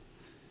hop,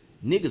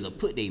 niggas will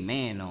put their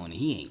man on and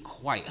he ain't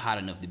quite hot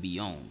enough to be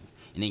on.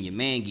 And then your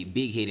man get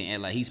big headed and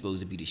act like he's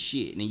supposed to be the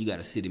shit. And then you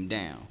gotta sit him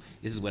down.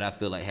 This is what I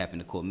feel like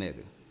happened to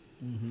Cormega.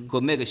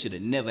 Cormega should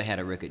have never had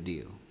a record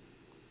deal.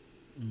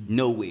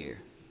 Nowhere.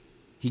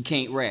 He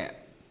can't rap.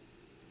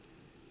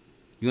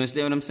 You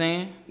understand what I'm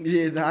saying?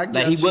 Yeah, nah, I got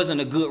Like he you.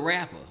 wasn't a good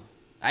rapper.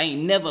 I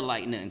ain't never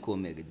liked nothing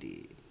Cormega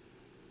did.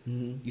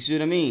 You see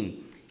what I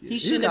mean? He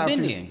shouldn't have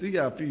been there. He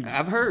got a few.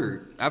 I've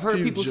heard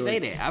few people say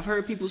joints. that. I've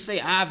heard people say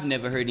I've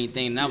never heard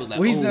anything, and I was like,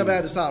 Well, he's oh. never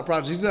had a solid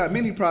project. He's got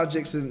many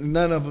projects, and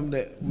none of them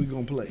that we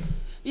gonna play.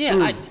 Yeah,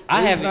 through. I It's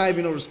haven't. not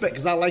even no respect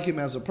because I like him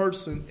as a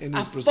person and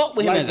I his fuck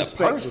with him life as a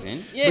perspective.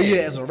 person. But Yeah.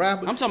 as a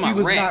rapper, I'm talking he about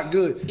was rap. not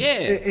good. Yeah,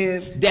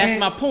 And that's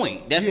my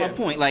point. That's my yeah.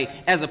 point. Like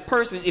as a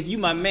person, if you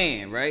my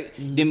man, right,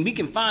 then we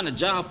can find a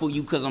job for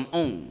you because I'm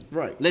on.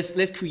 Right.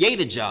 Let's create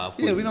a job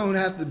for you. Yeah, we don't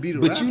have to be the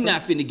But rapper. you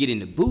not finna get in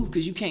the booth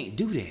because you can't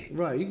do that.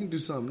 Right, you can do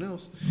something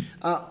else.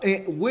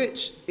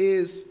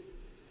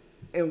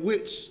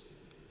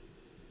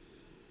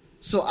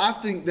 So I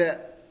think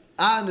that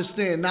I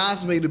understand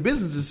Nas made a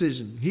business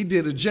decision. He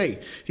did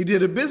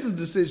a business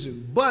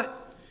decision,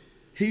 but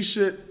he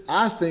should,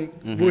 I think,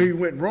 where he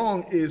went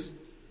wrong is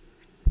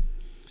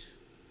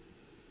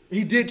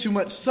he did too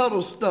much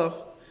subtle stuff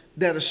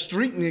that a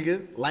street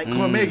nigga like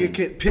Cormega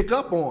could pick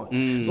up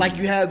on. Like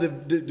you have the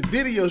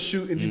video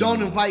shoot and you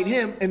don't invite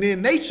him, and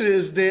then Nature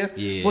is there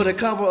for the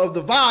cover of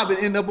the Vibe and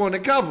end up on the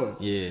cover.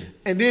 Yeah.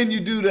 And then you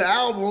do the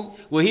album.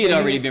 Well, he had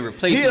and already been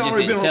replaced. He You had just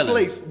already didn't been tell him.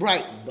 replaced.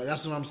 Right. But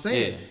that's what I'm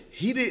saying. Yeah.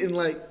 He didn't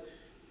like.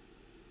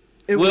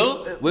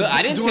 Well,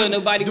 I didn't tell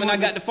nobody when I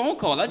got the phone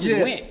call. I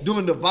just went.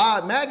 Doing the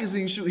Vibe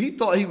magazine shoot, he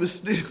thought he was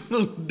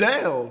still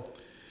down.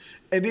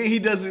 And then he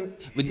doesn't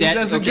get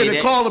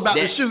a call about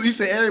the shoot. He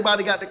said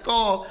everybody got the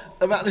call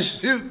about the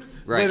shoot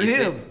Right. but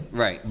him.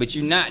 Right. But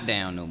you're not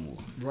down no more.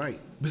 Right.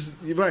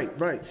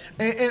 Right.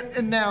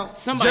 And now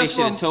Somebody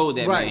should have told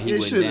that man he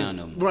wasn't down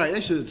no more. Right,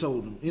 they should have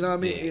told him. You know what I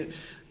mean?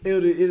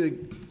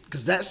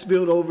 Because that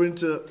spilled over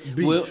into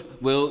beef.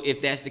 Well, if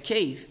that's the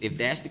case,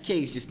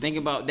 just think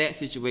about that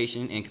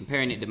situation and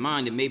comparing it to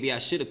mine. That maybe I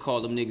should have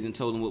called them niggas and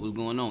told them what was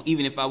going on,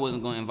 even if I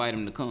wasn't going to invite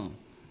them to come.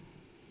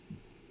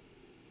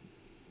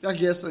 I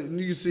guess you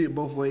can see it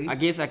both ways. I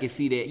guess I could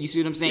see that. You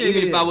see what I'm saying? Yeah,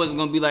 Even if yeah. I wasn't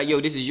going to be like, yo,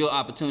 this is your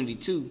opportunity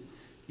too.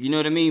 You know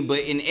what I mean? But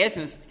in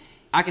essence,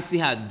 I can see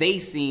how they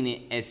seen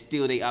it as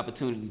still their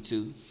opportunity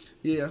too.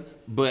 Yeah.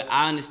 But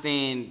I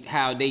understand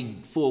how they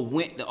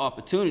forewent the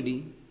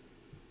opportunity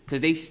because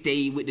they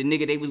stayed with the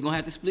nigga they was going to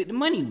have to split the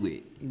money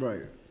with.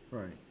 Right.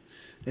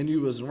 And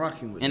you wasn't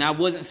rocking with And it. I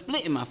wasn't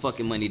splitting my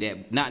fucking money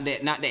not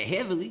that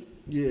heavily.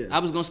 Yeah. I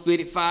was gonna split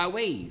it 5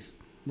 ways,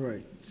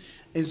 Right.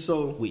 And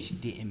so, which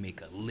didn't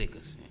make a lick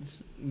of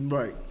sense.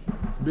 right,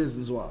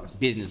 business-wise.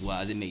 Business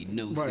wise, it made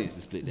no Right. sense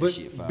to split that But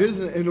shit 5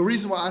 business, ways. and the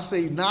reason why I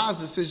say Nas'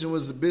 decision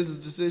was a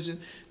business decision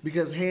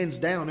because hands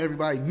down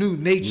everybody knew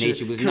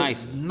Nature was could-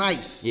 nicer.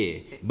 Nice. Yeah,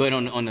 but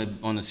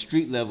on the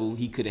street level,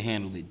 he could have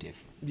handled it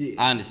different. Yeah.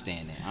 I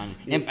understand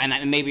that,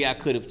 and maybe I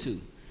could have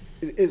too.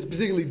 It's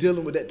particularly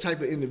dealing with that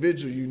type of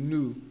individual you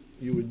knew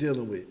you were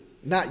dealing with.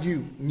 Not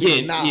you.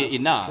 Yeah, Nas.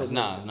 Nas.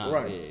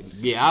 Right.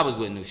 Yeah, I was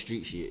with no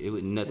street shit. It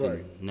was nothing,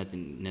 Right.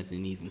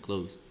 nothing even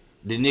close.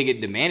 The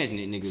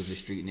management nigga was a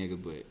street nigga,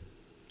 but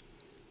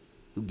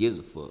who gives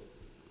a fuck?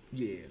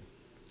 Yeah.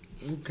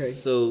 Okay.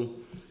 So,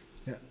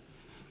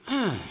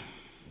 Yeah.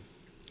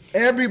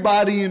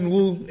 Everybody in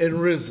Wu and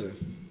RZA.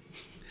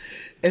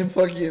 And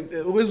fucking,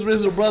 what's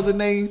RZA brother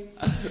name?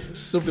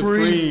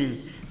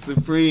 Supreme.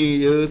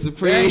 Supreme.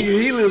 Man,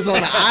 he lives on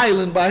an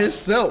island by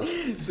himself.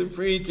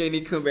 Supreme can't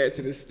even come back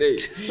to the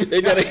States.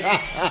 They gotta.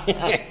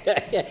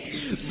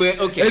 But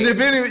okay. And if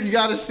anyway, you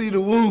got to see the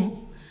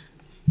Wu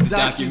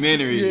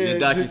documentary, the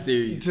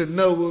docuseries. to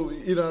know what,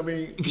 you know what I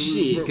mean?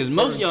 Shit, because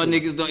most of y'all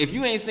referring to. niggas don't. If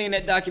you ain't seen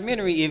that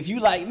documentary, if you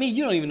like me,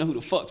 you don't even know who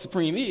the fuck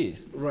Supreme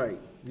is Right.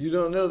 You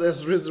don't know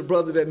that's RZA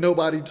brother that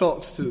nobody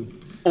talks to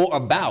or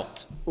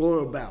about. or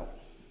about.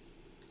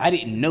 I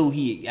didn't know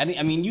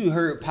I mean, you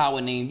heard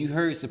Power name, you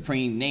heard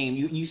Supreme name,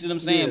 you see what I'm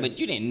saying? Yeah. But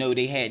you didn't know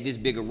they had this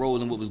big a role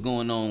in what was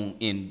going on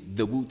in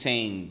the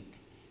Wu-Tang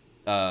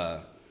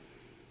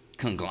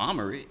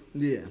conglomerate.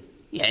 Yeah.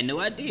 You had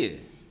no idea,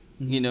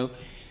 you know?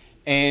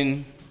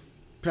 And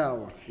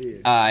Power. Yeah.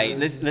 all right,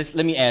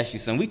 let me ask you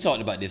something. We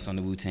talked about this on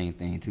the Wu-Tang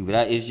thing too,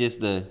 but it's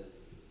just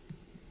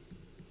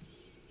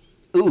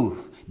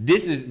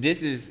this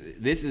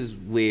is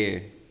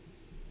where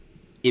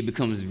it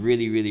becomes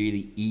really, really,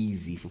 really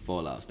easy for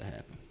fallouts to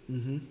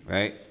happen,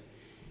 right?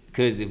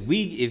 Because if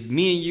me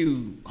and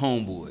you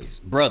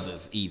homeboys,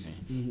 brothers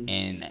even,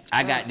 and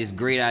I got this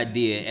great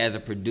idea as a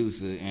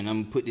producer, and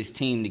I'm gonna put this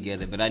team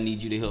together, but I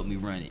need you to help me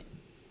run it.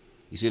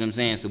 You see what I'm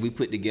saying? So we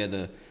put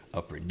together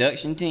a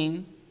production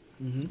team,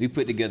 we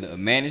put together a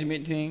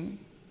management team,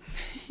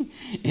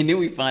 and then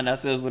we find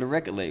ourselves with a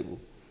record label.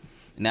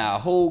 Now our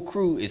whole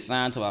crew is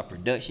signed to our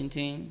production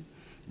team.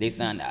 They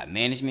signed to our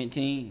management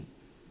team.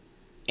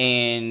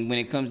 And when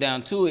it comes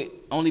down to it,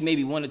 only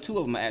maybe 1 or 2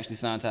 of them are actually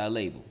signed to our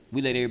label.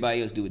 We let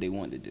everybody else do what they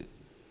wanted to do.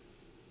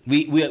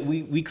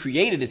 We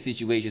created a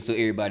situation so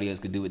everybody else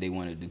could do what they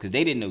wanted to do because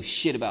they didn't know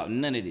shit about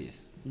none of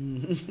this. You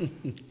know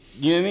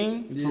what I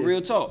mean? Yeah. For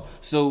real talk.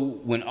 So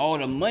when all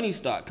the money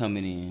start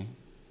coming in,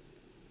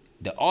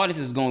 the artist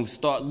is going to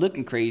start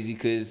looking crazy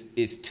because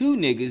it's 2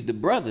 niggas, the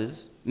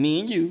brothers, me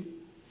and you,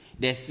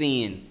 that's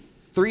seeing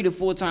 3 to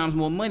 4 times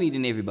more money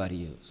than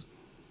everybody else.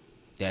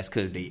 That's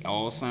because they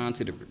all signed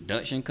to the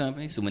production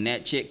company. So when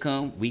that check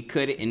come, we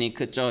cut it and then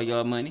cut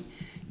y'all money.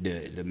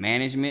 The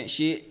management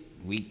shit,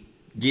 we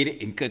get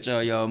it and cut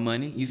y'all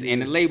money. And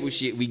the label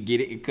shit, we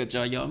get it and cut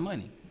y'all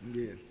money.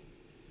 Yeah.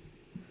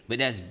 But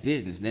that's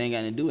business. That ain't got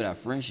nothing to do with our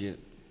friendship.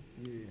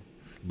 Yeah.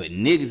 But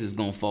niggas is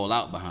gonna fall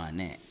out behind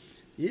that.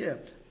 Yeah,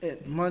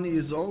 and money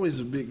is always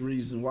a big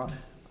reason why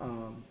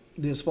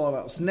there's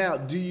fallouts. Now,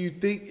 do you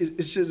think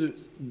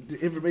the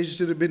information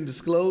should have been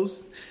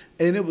disclosed?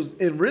 And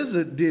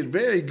RZA did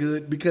very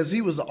good because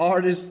he was an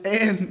artist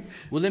and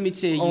Well, let me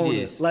tell you owner.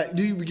 this. Like,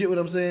 do you get what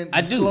I'm saying?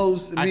 I do.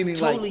 Disclosed, I meaning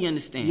totally like,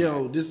 understand.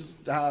 Yo, this is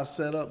how I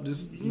set up.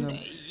 This, you know.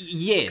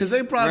 Yes. Because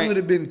they probably right? would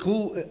have been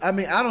cool. I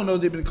mean, I don't know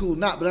if they've been cool or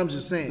not, but I'm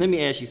just saying. Let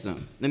me ask you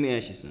something.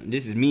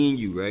 This is me and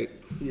you, right?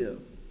 Yeah.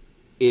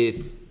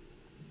 If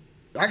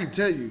I can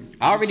tell you.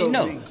 I already told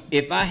know. me.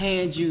 If I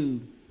hand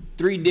you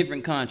 3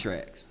 different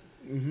contracts,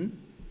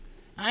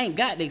 I ain't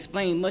got to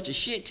explain much of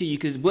shit to you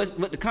because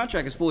what the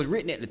contract is for is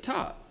written at the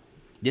top.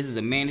 This is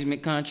a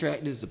management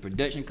contract, this is a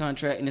production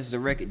contract, and this is a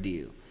record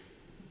deal.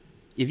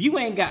 If you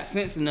ain't got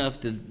sense enough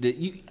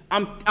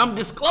I'm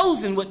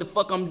disclosing what the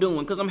fuck I'm doing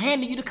because I'm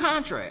handing you the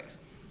contracts.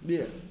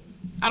 Yeah.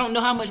 I don't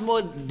know how much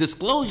more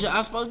disclosure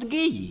I'm supposed to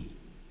give you.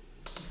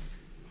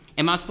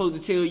 Am I supposed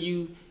to tell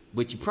you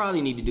what you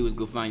probably need to do is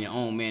go find your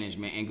own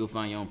management and go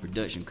find your own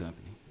production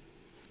company?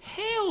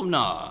 Hell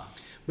nah.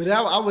 But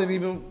I wouldn't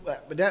even.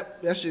 But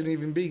that shouldn't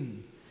even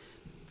be.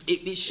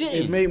 It shouldn't.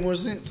 It made more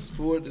sense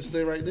for it to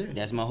stay right there.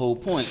 That's my whole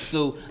point.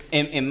 So,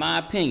 in my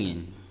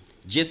opinion,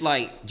 just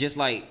like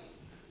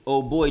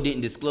old boy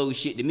didn't disclose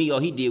shit to me, all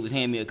he did was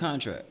hand me a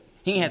contract.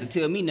 He ain't have to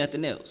tell me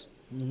nothing else.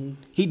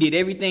 He did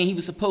everything he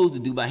was supposed to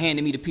do by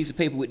handing me the piece of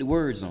paper with the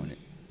words on it.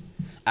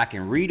 I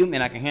can read them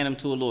and I can hand them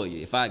to a lawyer.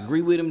 If I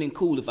agree with them, then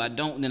cool. If I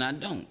don't, then I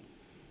don't.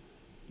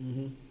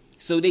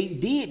 So they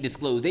did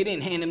disclose. They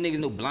didn't hand them niggas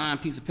no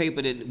blind piece of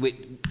paper with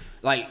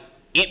like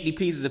empty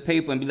pieces of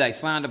paper and be like,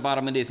 sign the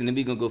bottom of this and then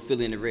we gonna go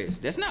fill in the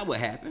rest. That's not what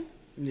happened.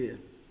 Yeah.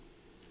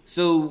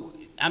 So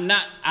I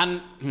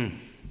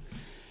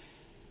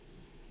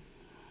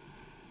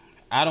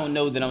don't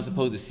know that I'm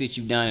supposed to sit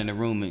you down in a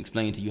room and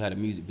explain to you how the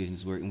music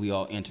business works and we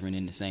all entering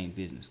in the same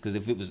business. Because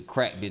if it was a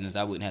crack business,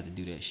 I wouldn't have to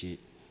do that shit.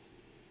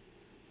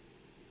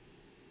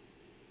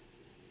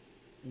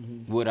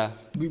 Would I?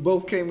 We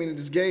both came into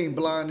this game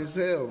blind as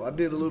hell. I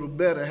did a little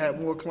better,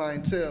 had more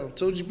clientele.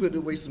 Told you put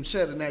away some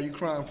cheddar, now you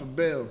crying for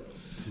bail.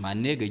 My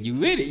nigga, you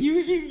with it.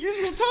 That's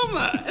what I'm talking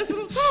about. That's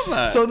what I'm talking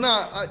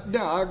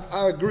about. So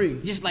I agree.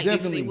 Just like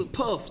Definitely. they say with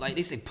Puff. Like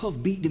they say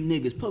Puff beat them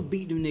niggas. Puff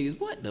beat them niggas.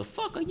 What the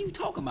fuck are you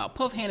talking about?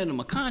 Puff handed them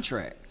a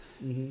contract.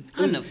 You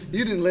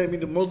didn't let me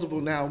to multiple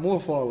now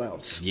more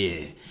fallouts.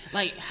 Yeah.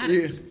 Like how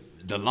Yeah.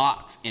 The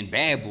Locks and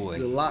Bad Boy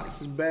The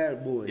Locks and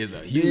Bad Boy is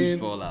a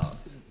huge fallout.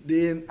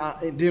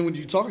 And then when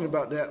you're talking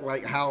about that,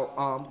 like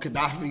how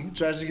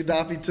Tragic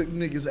Gaddafi took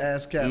niggas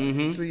ass cap,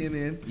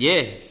 CNN.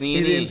 Yeah, CNN.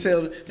 He didn't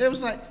tell. They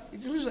was like,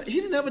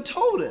 he didn't ever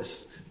told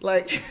us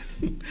like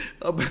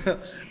about.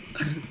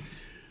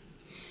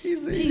 He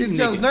didn't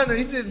tell us nothing.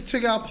 He said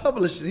took out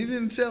publishing. He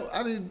didn't tell.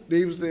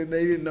 They was saying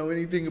they didn't know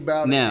anything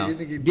about now,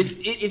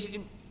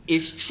 it.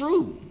 It's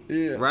true.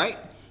 Yeah. Right?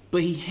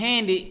 But he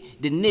handed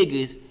the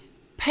niggas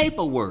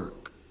paperwork.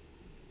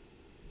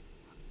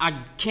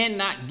 I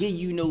cannot give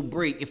you no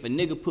break if a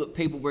nigga put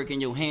paperwork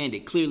in your hand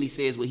that clearly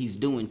says what he's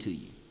doing to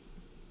you.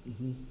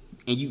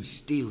 And you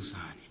still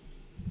sign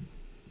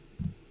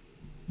it.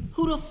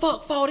 Who the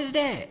fuck fault is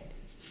that?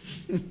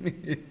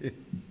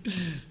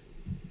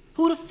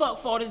 Who the fuck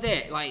fault is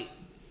that? Like,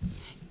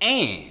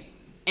 and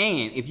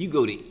if you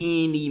go to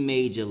any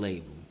major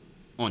label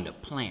on the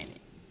planet,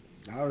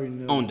 I already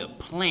know. on the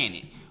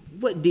planet,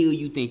 what deal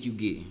you think you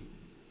get?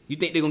 You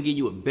think they're gonna give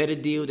you a better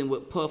deal than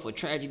what Puff or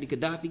Tragedy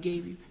Gaddafi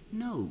gave you?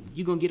 No,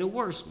 you're gonna get a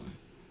worse one.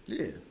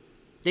 Yeah.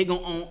 They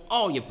gonna own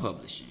all your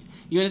publishing.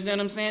 You understand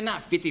what I'm saying?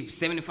 Not 50,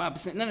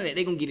 75%, none of that.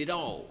 They gonna get it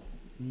all.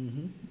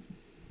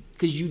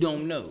 Cause you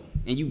don't know.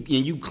 And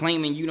you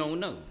claiming you don't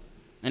know.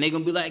 And they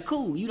gonna be like,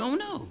 cool, you don't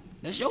know.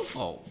 That's your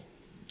fault.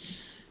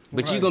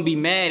 But Right. you're gonna be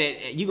mad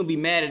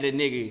at a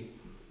nigga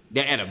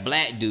at a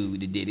black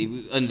dude that did it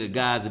under the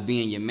guise of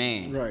being your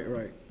man.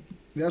 Right.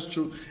 That's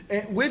true.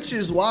 And which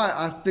is why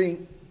I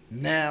think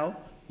now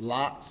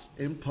Locks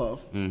and Puff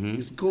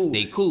is cool.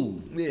 They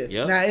cool. Yeah.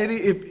 Yep. Now,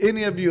 if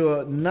any of you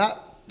are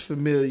not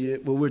familiar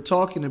what we're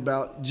talking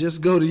about,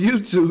 just go to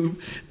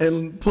YouTube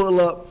and pull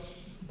up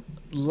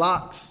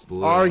Locks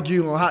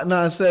arguing on Hot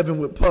 97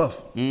 with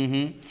Puff.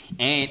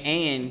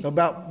 And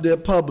about their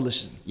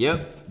publishing.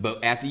 yep.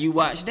 But after you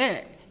watch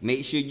that,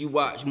 make sure you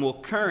watch more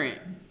current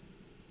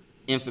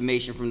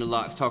information from the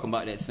Locks talking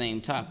about that same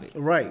topic.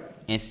 Right.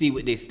 And see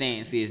what their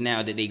stance is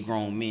now that they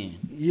grown men.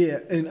 Yeah,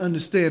 and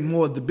understand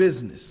more of the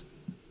business.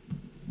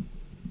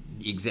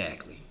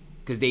 Exactly.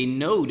 Because they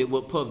know that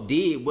what Puff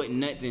did wasn't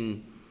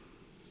nothing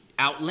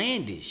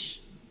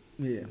outlandish.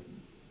 Yeah.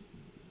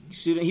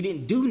 He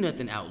didn't do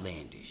nothing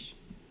outlandish.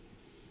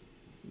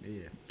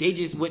 Yeah.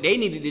 What they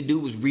needed to do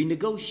was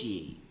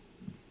renegotiate.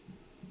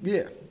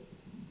 Yeah.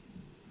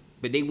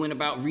 But they went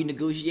about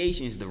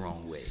renegotiations the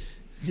wrong way.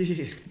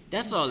 Yeah.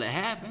 That's all that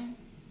happened.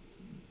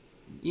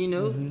 You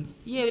know?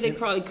 Yeah, they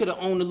probably could have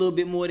owned a little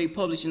bit more of their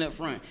publishing up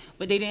front.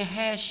 But they didn't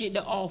have shit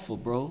to offer,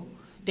 bro.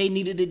 They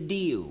needed a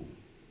deal.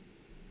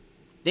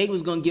 They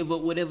was gonna give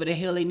up whatever the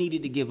hell they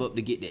needed to give up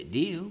to get that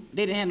deal.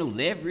 They didn't have no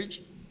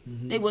leverage.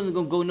 They wasn't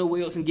gonna go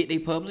nowhere else and get their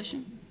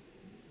publishing.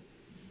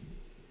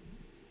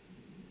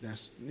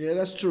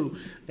 That's true,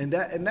 and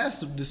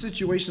that's the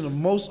situation of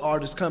most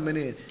artists coming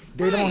in.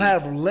 They don't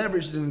have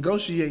leverage to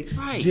negotiate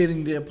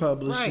getting their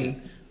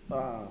publishing.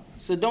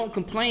 So don't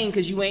complain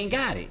because you ain't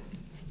got it.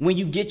 When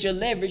you get your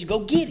leverage, go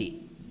get it.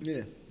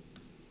 Yeah.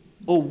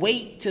 Or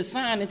wait to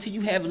sign until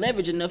you have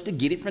leverage enough to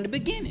get it from the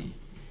beginning.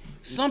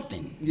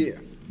 Something. Yeah.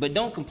 But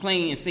don't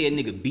complain and say a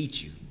nigga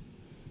beat you.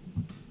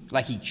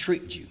 Like he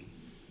tricked you.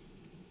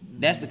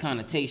 That's the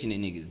connotation that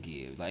niggas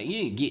give. Like,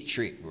 you didn't get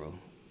tricked, bro.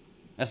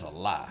 That's a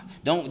lie.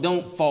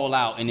 Don't fall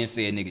out and then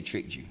say a nigga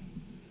tricked you.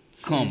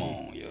 Come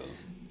on, yo.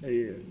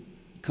 Yeah.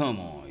 Come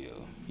on, yo.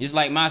 It's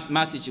like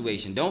my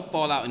situation. Don't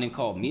fall out and then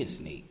call me a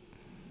snake.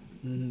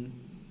 Mm-hmm.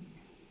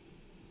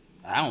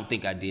 I don't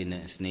think I did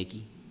nothing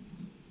snaky.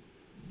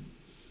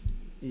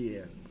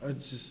 Yeah. I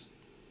just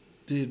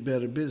did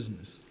better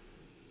business.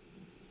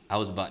 I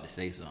was about to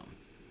say something.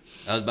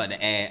 I was about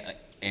to add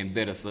and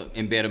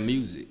better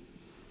music.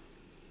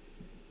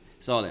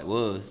 That's all that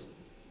was.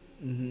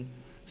 Mm-hmm.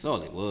 That's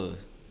all it was.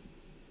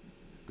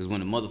 Because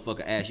when a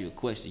motherfucker asks you a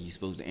question, you're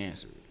supposed to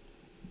answer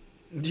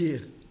it. Yeah.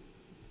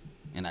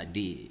 And I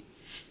did.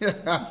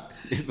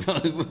 That's all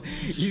you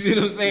see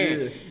what I'm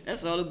saying? Yeah.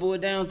 That's all it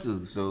boiled down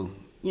to. So,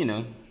 you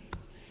know,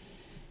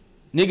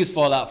 niggas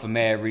fall out for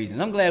mad reasons.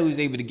 I'm glad we was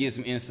able to get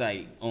some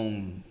insight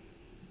on,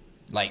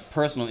 like,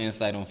 personal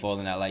insight on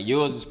falling out. Like,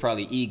 yours is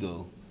probably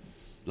ego.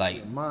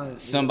 Like, mine,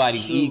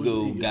 somebody's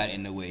ego got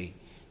in the way.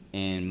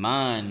 And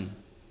mine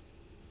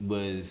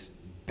was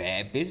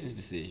bad business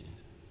decisions.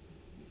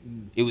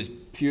 It was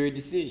pure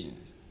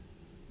decisions.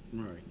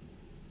 Right.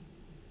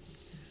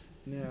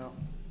 Now,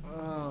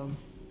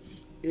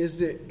 is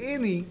there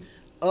any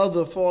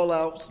other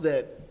fallouts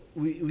that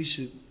we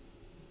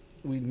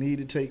need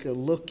to take a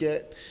look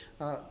at?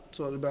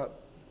 Talked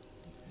about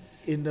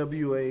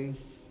NWA.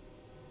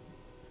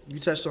 You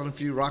touched on a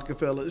few,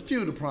 Rockefeller, a few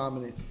of the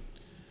prominent.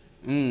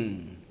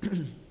 You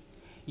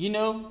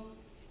know,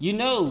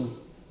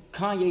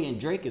 Kanye and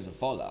Drake is a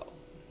fallout.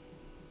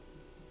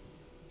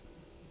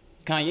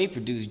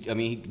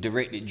 Kanye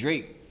directed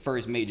Drake's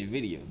first major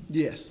video.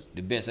 Yes.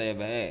 The best I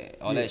ever had.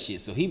 All that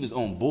shit. So he was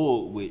on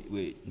board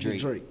with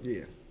Drake. Drake,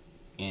 yeah.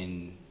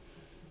 And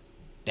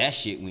that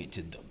shit went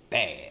to the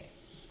bad.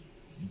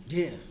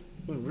 Yeah.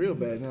 Went real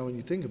bad now when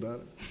you think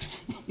about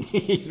it.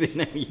 He said,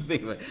 now you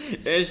think about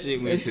it. That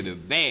shit went to the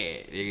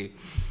bad, nigga.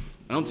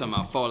 I'm talking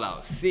about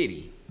Fallout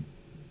City.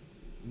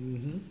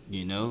 Mm-hmm.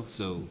 You know?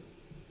 So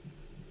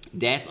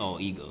that's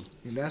all ego.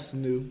 And that's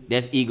new.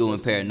 That's ego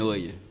and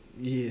paranoia.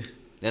 Yeah.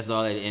 That's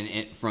all that,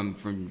 and from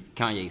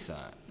Kanye's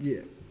side.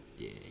 Yeah.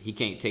 Yeah. He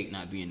can't take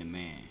not being the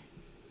man.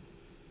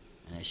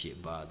 And that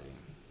shit bothered him.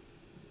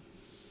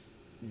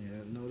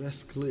 Yeah, no,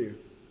 that's clear.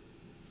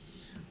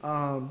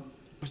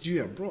 But you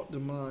have brought to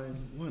mind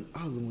one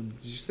other one.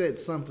 You said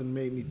something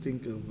made me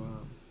think of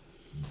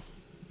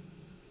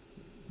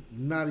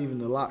not even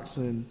the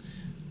Loxon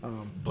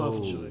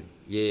Puff joint.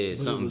 Yeah,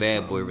 something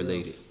Bad Boy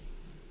related. Else.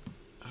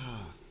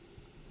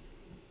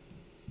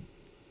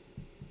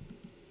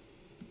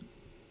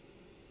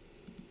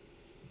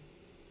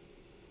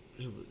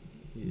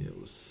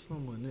 It was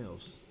someone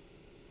else.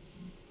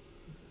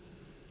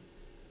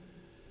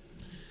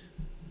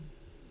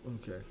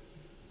 Okay.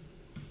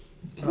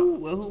 Who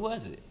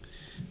was it?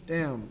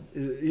 Damn.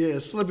 Yeah,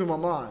 it's slipping my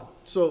mind.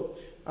 So,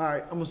 all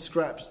right, I'm gonna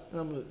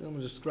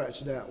just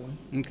scratch that one.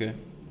 Okay.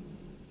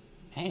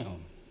 Damn.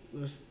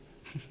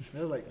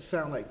 That like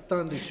sound like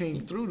thunder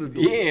came through the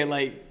door. Yeah,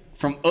 like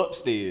from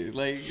upstairs.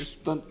 Like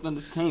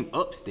thunder came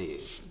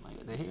upstairs. Like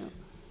what the hell?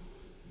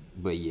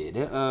 But yeah,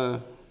 there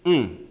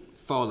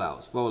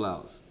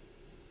fallouts.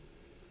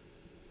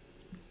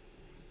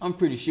 I'm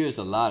pretty sure it's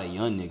a lot of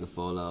young nigga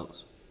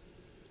fallouts.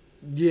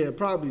 Yeah,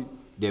 probably.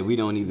 That we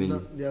don't even,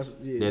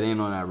 that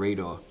ain't on our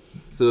radar.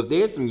 So if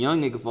there's some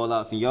young nigga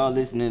fallouts and y'all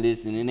listening to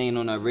this and it ain't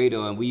on our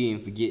radar and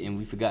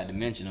we forgot to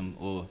mention them,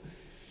 or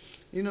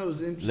you know,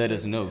 it's interesting. Let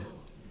us know.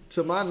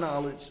 To my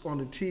knowledge, on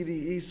the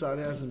TDE side,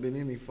 there hasn't been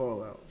any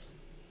fallouts.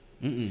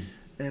 And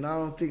I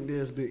don't think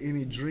there's been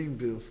any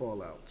Dreamville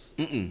fallouts.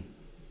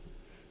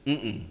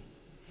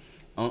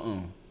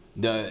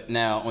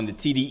 Now on the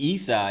TDE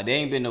side, there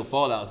ain't been no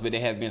fallouts, but there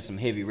have been some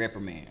heavy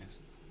reprimands.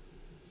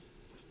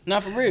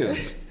 Not for real.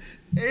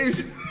 He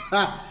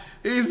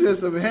said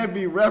some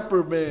heavy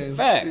reprimands.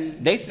 Facts.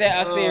 They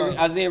sat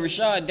Isaiah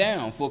Rashad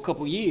down for a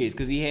couple years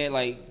because he had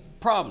like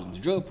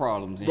drug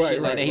problems and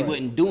shit like that. He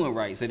wasn't doing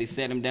right, so they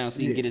sat him down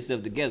so he could get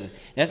himself together.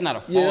 That's not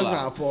a fallout. Yeah, that's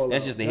not a fallout.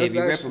 That's just a heavy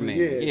reprimand.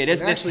 Yeah,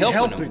 that's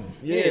helping him.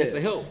 Yeah, it's a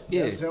help.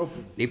 Yeah, that's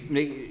helping. They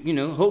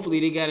hopefully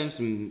they got him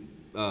some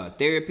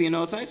therapy and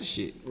all types of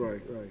shit.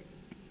 Right.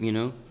 You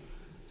know,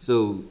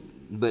 so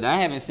but I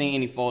haven't seen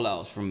any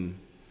fallouts from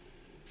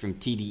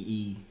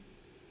TDE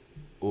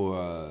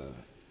or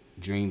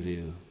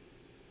Dreamville.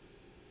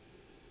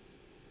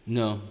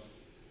 No.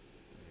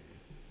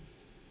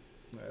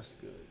 That's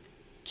good.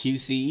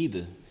 QC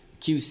either.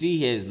 QC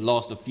has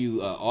lost a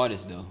few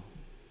artists though.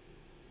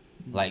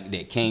 Like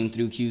that came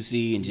through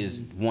QC and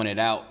just wanted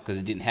out because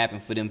it didn't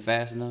happen for them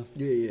fast enough.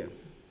 Yeah.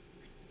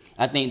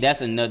 I think that's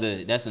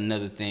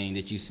another thing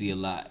that you see a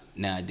lot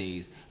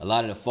nowadays. A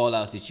lot of the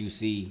fallouts that you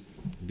see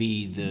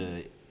be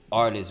the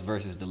artist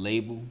versus the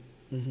label.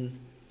 Mm-hmm.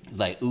 It's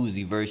like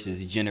Uzi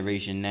versus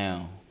Generation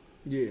Now.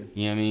 Yeah.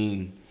 You know what I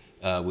mean?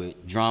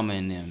 With Drama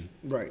in them.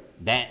 Right.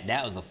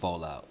 That was a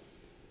fallout.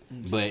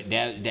 Okay.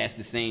 But that's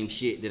the same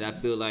shit that I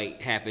feel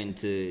like happened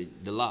to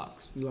the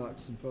Locks.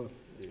 Locks and Puff.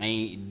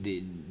 Yeah.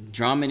 The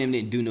Drama in them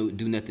didn't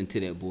do nothing to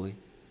that boy.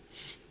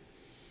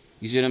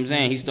 You see what I'm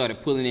saying? He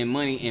started pulling in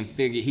money and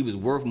figured he was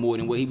worth more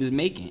than what he was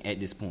making at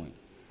this point.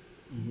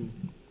 Mm-hmm.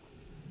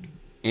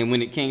 And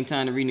when it came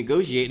time to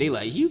renegotiate, they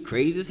like, you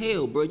crazy as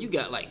hell, bro. You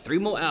got like 3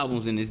 more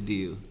albums in this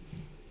deal.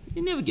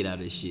 You never get out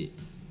of this shit.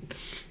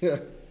 Yeah.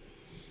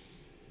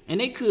 And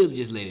they could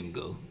just let him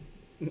go.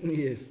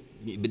 Yeah.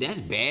 But that's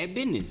bad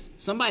business.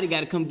 Somebody got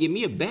to come give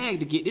me a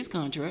bag to get this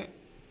contract.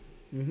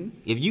 Mm-hmm.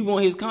 If you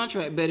want his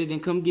contract better, then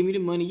come give me the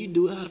money. You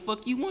do it how the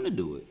fuck you want to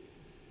do it.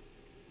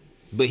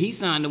 But he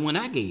signed the one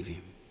I gave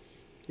him.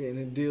 Yeah, and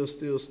the deal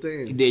still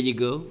stands. There you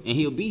go. And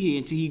he'll be here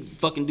until he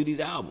fucking do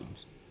these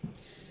albums.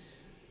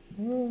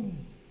 You know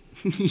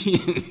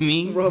what I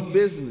mean? Rough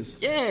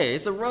business. Yeah,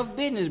 it's a rough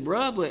business,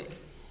 bro. But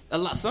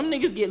some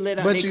niggas get let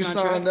out their contracts.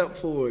 But you signed up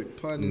for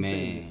it, pun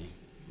intended.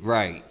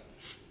 Man,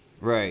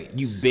 right.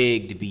 You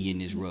begged to be in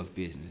this rough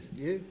business.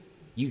 Yeah.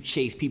 You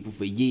chased people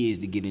for years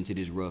to get into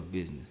this rough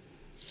business.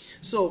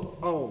 So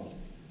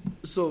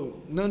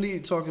no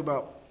need to talk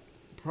about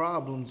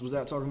problems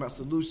without talking about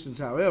solutions.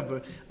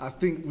 However, I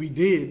think we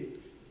did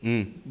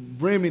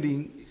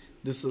remedy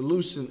the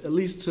solution, at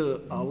least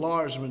to a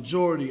large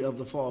majority of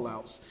the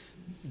fallouts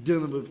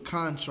dealing with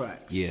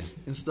contracts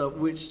and stuff,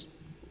 which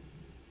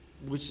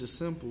is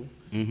simple.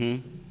 Mm-hmm.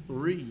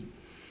 Read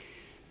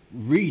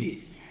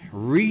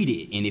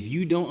it. And if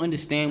you don't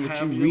understand what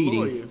you're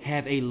reading,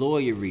 have a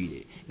lawyer read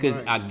it.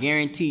 Because I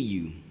guarantee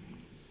you,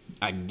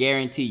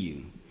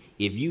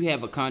 if you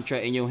have a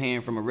contract in your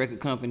hand from a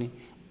record company,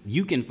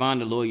 you can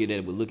find a lawyer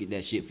that will look at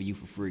that shit for you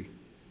for free.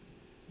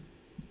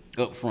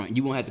 Up front.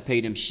 You won't have to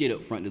pay them shit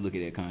up front to look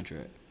at that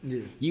contract.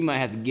 Yeah. You might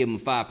have to give them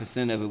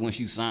 5% of it once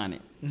you sign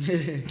it.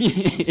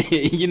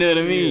 You know what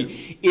I mean?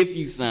 Yeah. If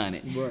you sign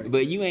it. Right.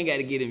 But you ain't got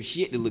to get them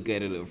shit to look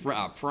at it up front.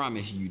 I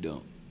promise you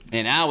don't.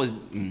 And I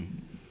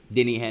didn't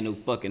even have no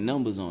fucking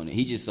numbers on it.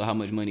 He just saw how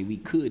much money we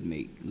could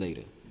make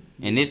later.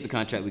 And this is the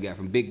contract we got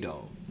from Big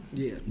Dog.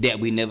 Yeah. That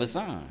we never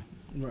signed.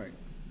 Right.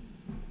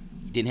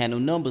 Didn't have no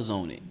numbers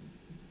on it.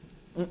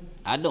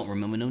 I don't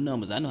remember no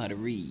numbers. I know how to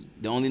read.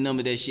 The only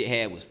number that shit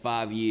had was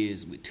 5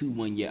 years with 2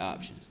 1-year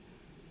options.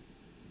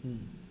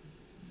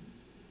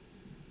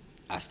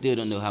 I still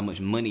don't know how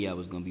much money I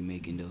was going to be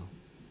making, though.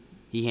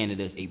 He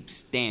handed us a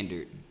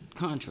standard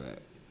contract.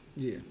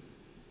 Yeah.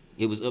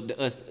 It was up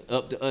to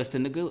us to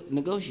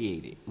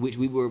negotiate it, which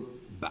we were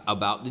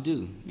about to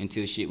do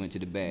until shit went to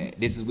the bad.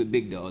 This is with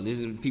Big Dog. This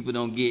is what people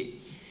don't get.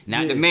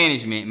 Not the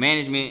management.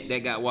 Management that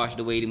got washed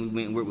away. Then we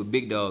went and worked with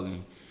Big Dog.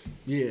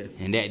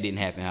 And that didn't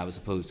happen how it was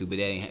supposed to. But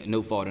that ain't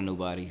no fault of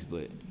nobody's.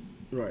 But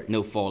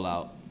no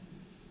fallout.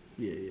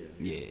 Yeah.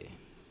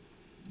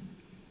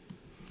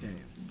 Damn.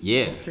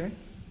 Yeah. Okay.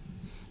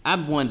 I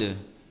wonder,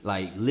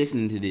 like,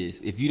 listening to this,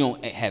 if you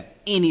don't have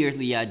any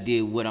earthly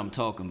idea what I'm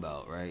talking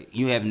about, right?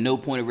 You have no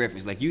point of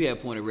reference. Like, you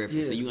have point of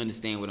reference, so you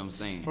understand what I'm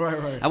saying.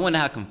 Right. I wonder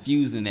how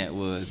confusing that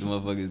was, the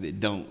motherfuckers that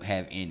don't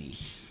have any.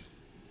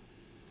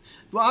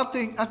 Well,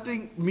 I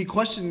think me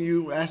questioning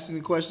you, asking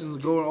the questions,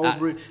 going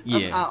over it.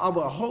 I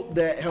would hope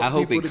that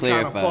helps people to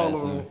kind of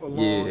follow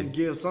along and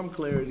give some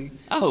clarity.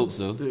 I hope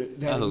so.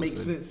 That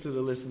makes sense to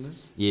the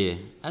listeners. Yeah,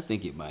 I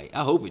think it might.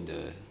 I hope it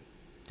does,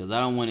 because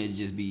I don't want it to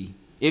just be.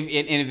 If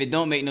it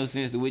don't make no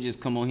sense, then we just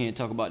come on here and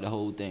talk about the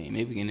whole thing.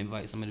 Maybe we can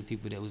invite some of the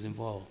people that was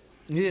involved.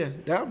 Yeah,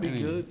 that would be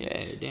good.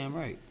 Yeah, damn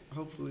right.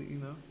 Hopefully,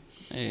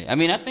 Yeah, I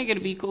mean, I think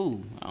it'll be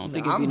cool. I don't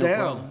think it'll be no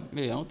problem.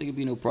 Yeah, I don't think it'll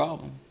be no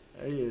problem.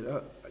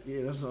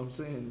 Yeah, that's what I'm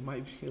saying. It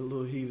might be a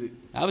little heated.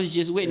 I was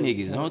just with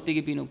niggas. I don't think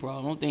it'd be no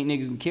problem. I don't think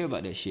niggas can care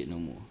about that shit no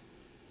more.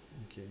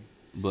 Okay.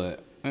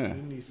 But, we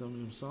need some of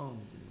them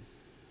songs then.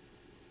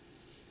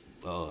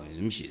 Oh,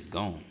 them shit's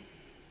gone.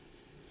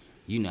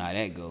 You know how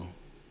that go.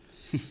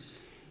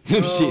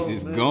 Them shits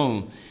is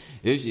gone.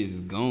 Them shits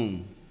is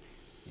gone.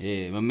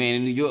 Yeah, my man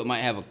in New York might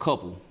have a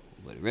couple,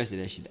 but the rest of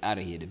that shit out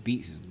of here. The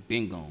beats has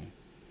been gone.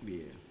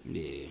 Yeah.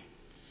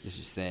 This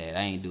is sad.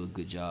 I ain't do a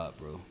good job,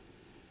 bro.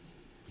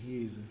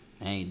 Easy.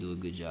 I ain't do a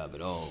good job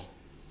at all.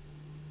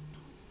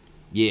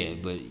 Yeah,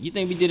 but you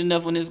think we did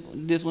enough on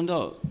this one,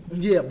 dog?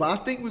 Yeah, but I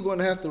think we're going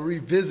to have to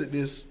revisit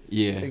this.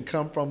 Yeah. And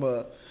come from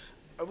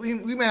we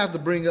may have to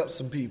bring up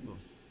some people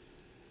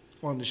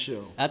on the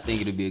show. I think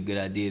it'll be a good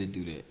idea to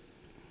do that.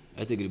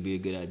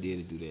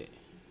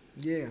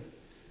 Yeah.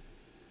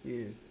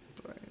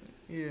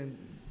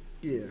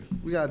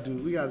 We gotta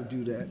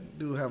do that.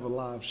 Do have a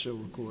live show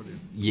recorded.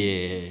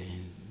 Yeah.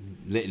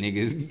 Let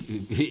niggas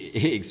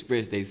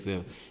express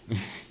themselves.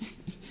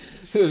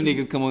 If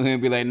niggas come on here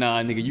and be like,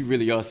 nah, nigga, you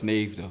really are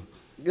Snave, though.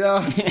 Yeah.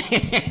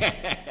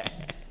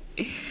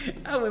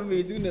 I wouldn't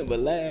really do nothing but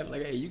laugh.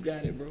 Like, hey, you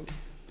got it, bro.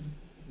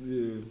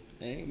 Yeah.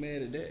 I ain't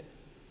mad at that.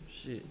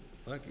 Shit,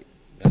 fuck it.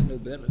 I know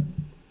better.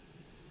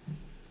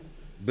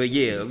 But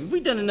yeah, we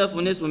done enough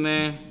on this one,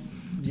 man.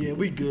 Yeah,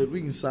 we good.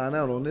 We can sign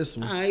out on this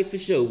one. All right, for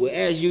sure. Well,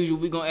 as usual,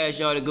 we're going to ask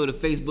y'all to go to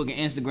Facebook and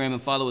Instagram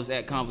and follow us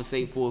at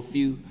Conversate for a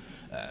Few.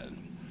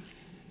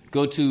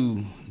 Go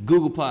to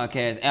Google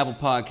Podcasts, Apple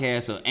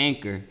Podcasts, or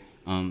Anchor,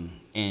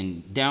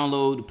 and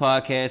download the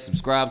podcast,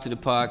 subscribe to the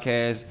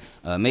podcast.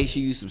 Make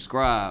sure you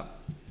subscribe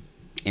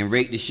and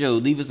rate the show.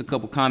 Leave us a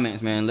couple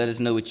comments, man. Let us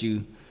know what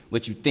you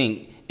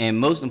think. And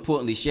most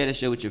importantly, share the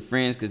show with your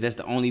friends, because that's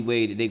the only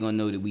way that they're going to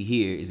know that we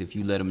here is if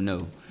you let them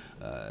know.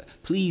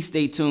 Please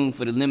stay tuned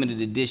for the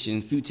limited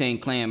edition Futane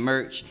Clan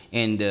merch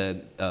and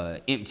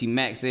the empty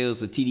Mac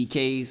sales of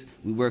TDKs.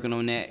 We're working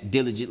on that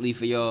diligently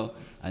for y'all.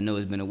 I know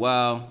it's been a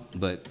while,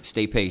 but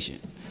stay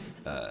patient.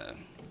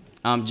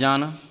 I'm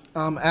Jonna.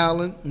 I'm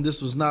Alan, and this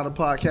was not a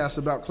podcast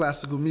about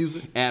classical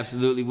music.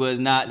 Absolutely was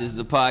not. This is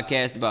a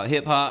podcast about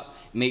hip-hop.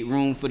 Make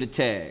room for the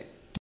tag.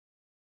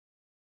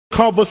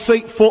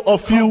 Conversate for a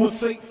few.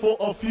 Conversate for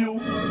a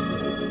few.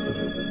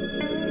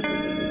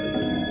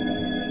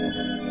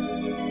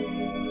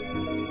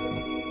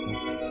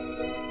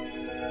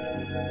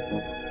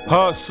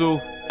 Hustle,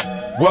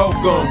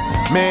 welcome,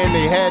 man,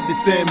 they had to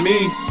send me.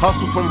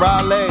 Hustle from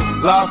Raleigh,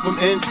 live from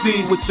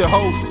NC with your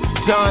hosts,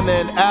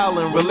 Jonna and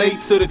Alan, relate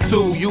to the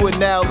two. You are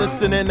now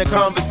listening to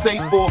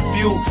Conversate for a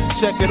Few.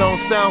 Check it on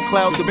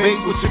SoundCloud,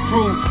 debate with your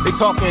crew. They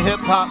talking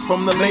hip-hop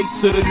from the late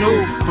to the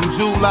new. From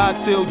July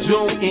till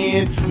June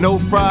end, no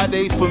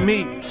Fridays for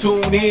me,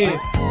 tune in.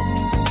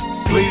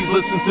 Please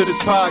listen to this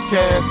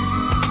podcast.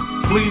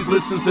 Please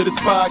listen to this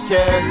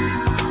podcast.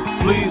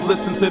 Please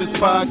listen to this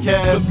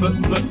podcast.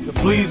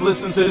 Please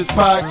listen to this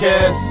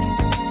podcast.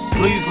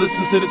 Please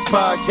listen to this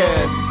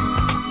podcast.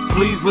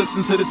 Please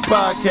listen to this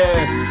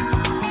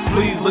podcast.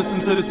 Please listen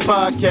to this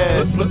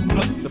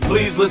podcast.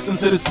 Please listen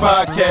to this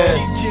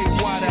podcast.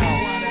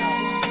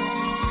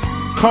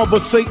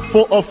 Conversate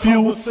for a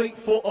few. Conversate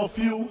for a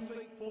few.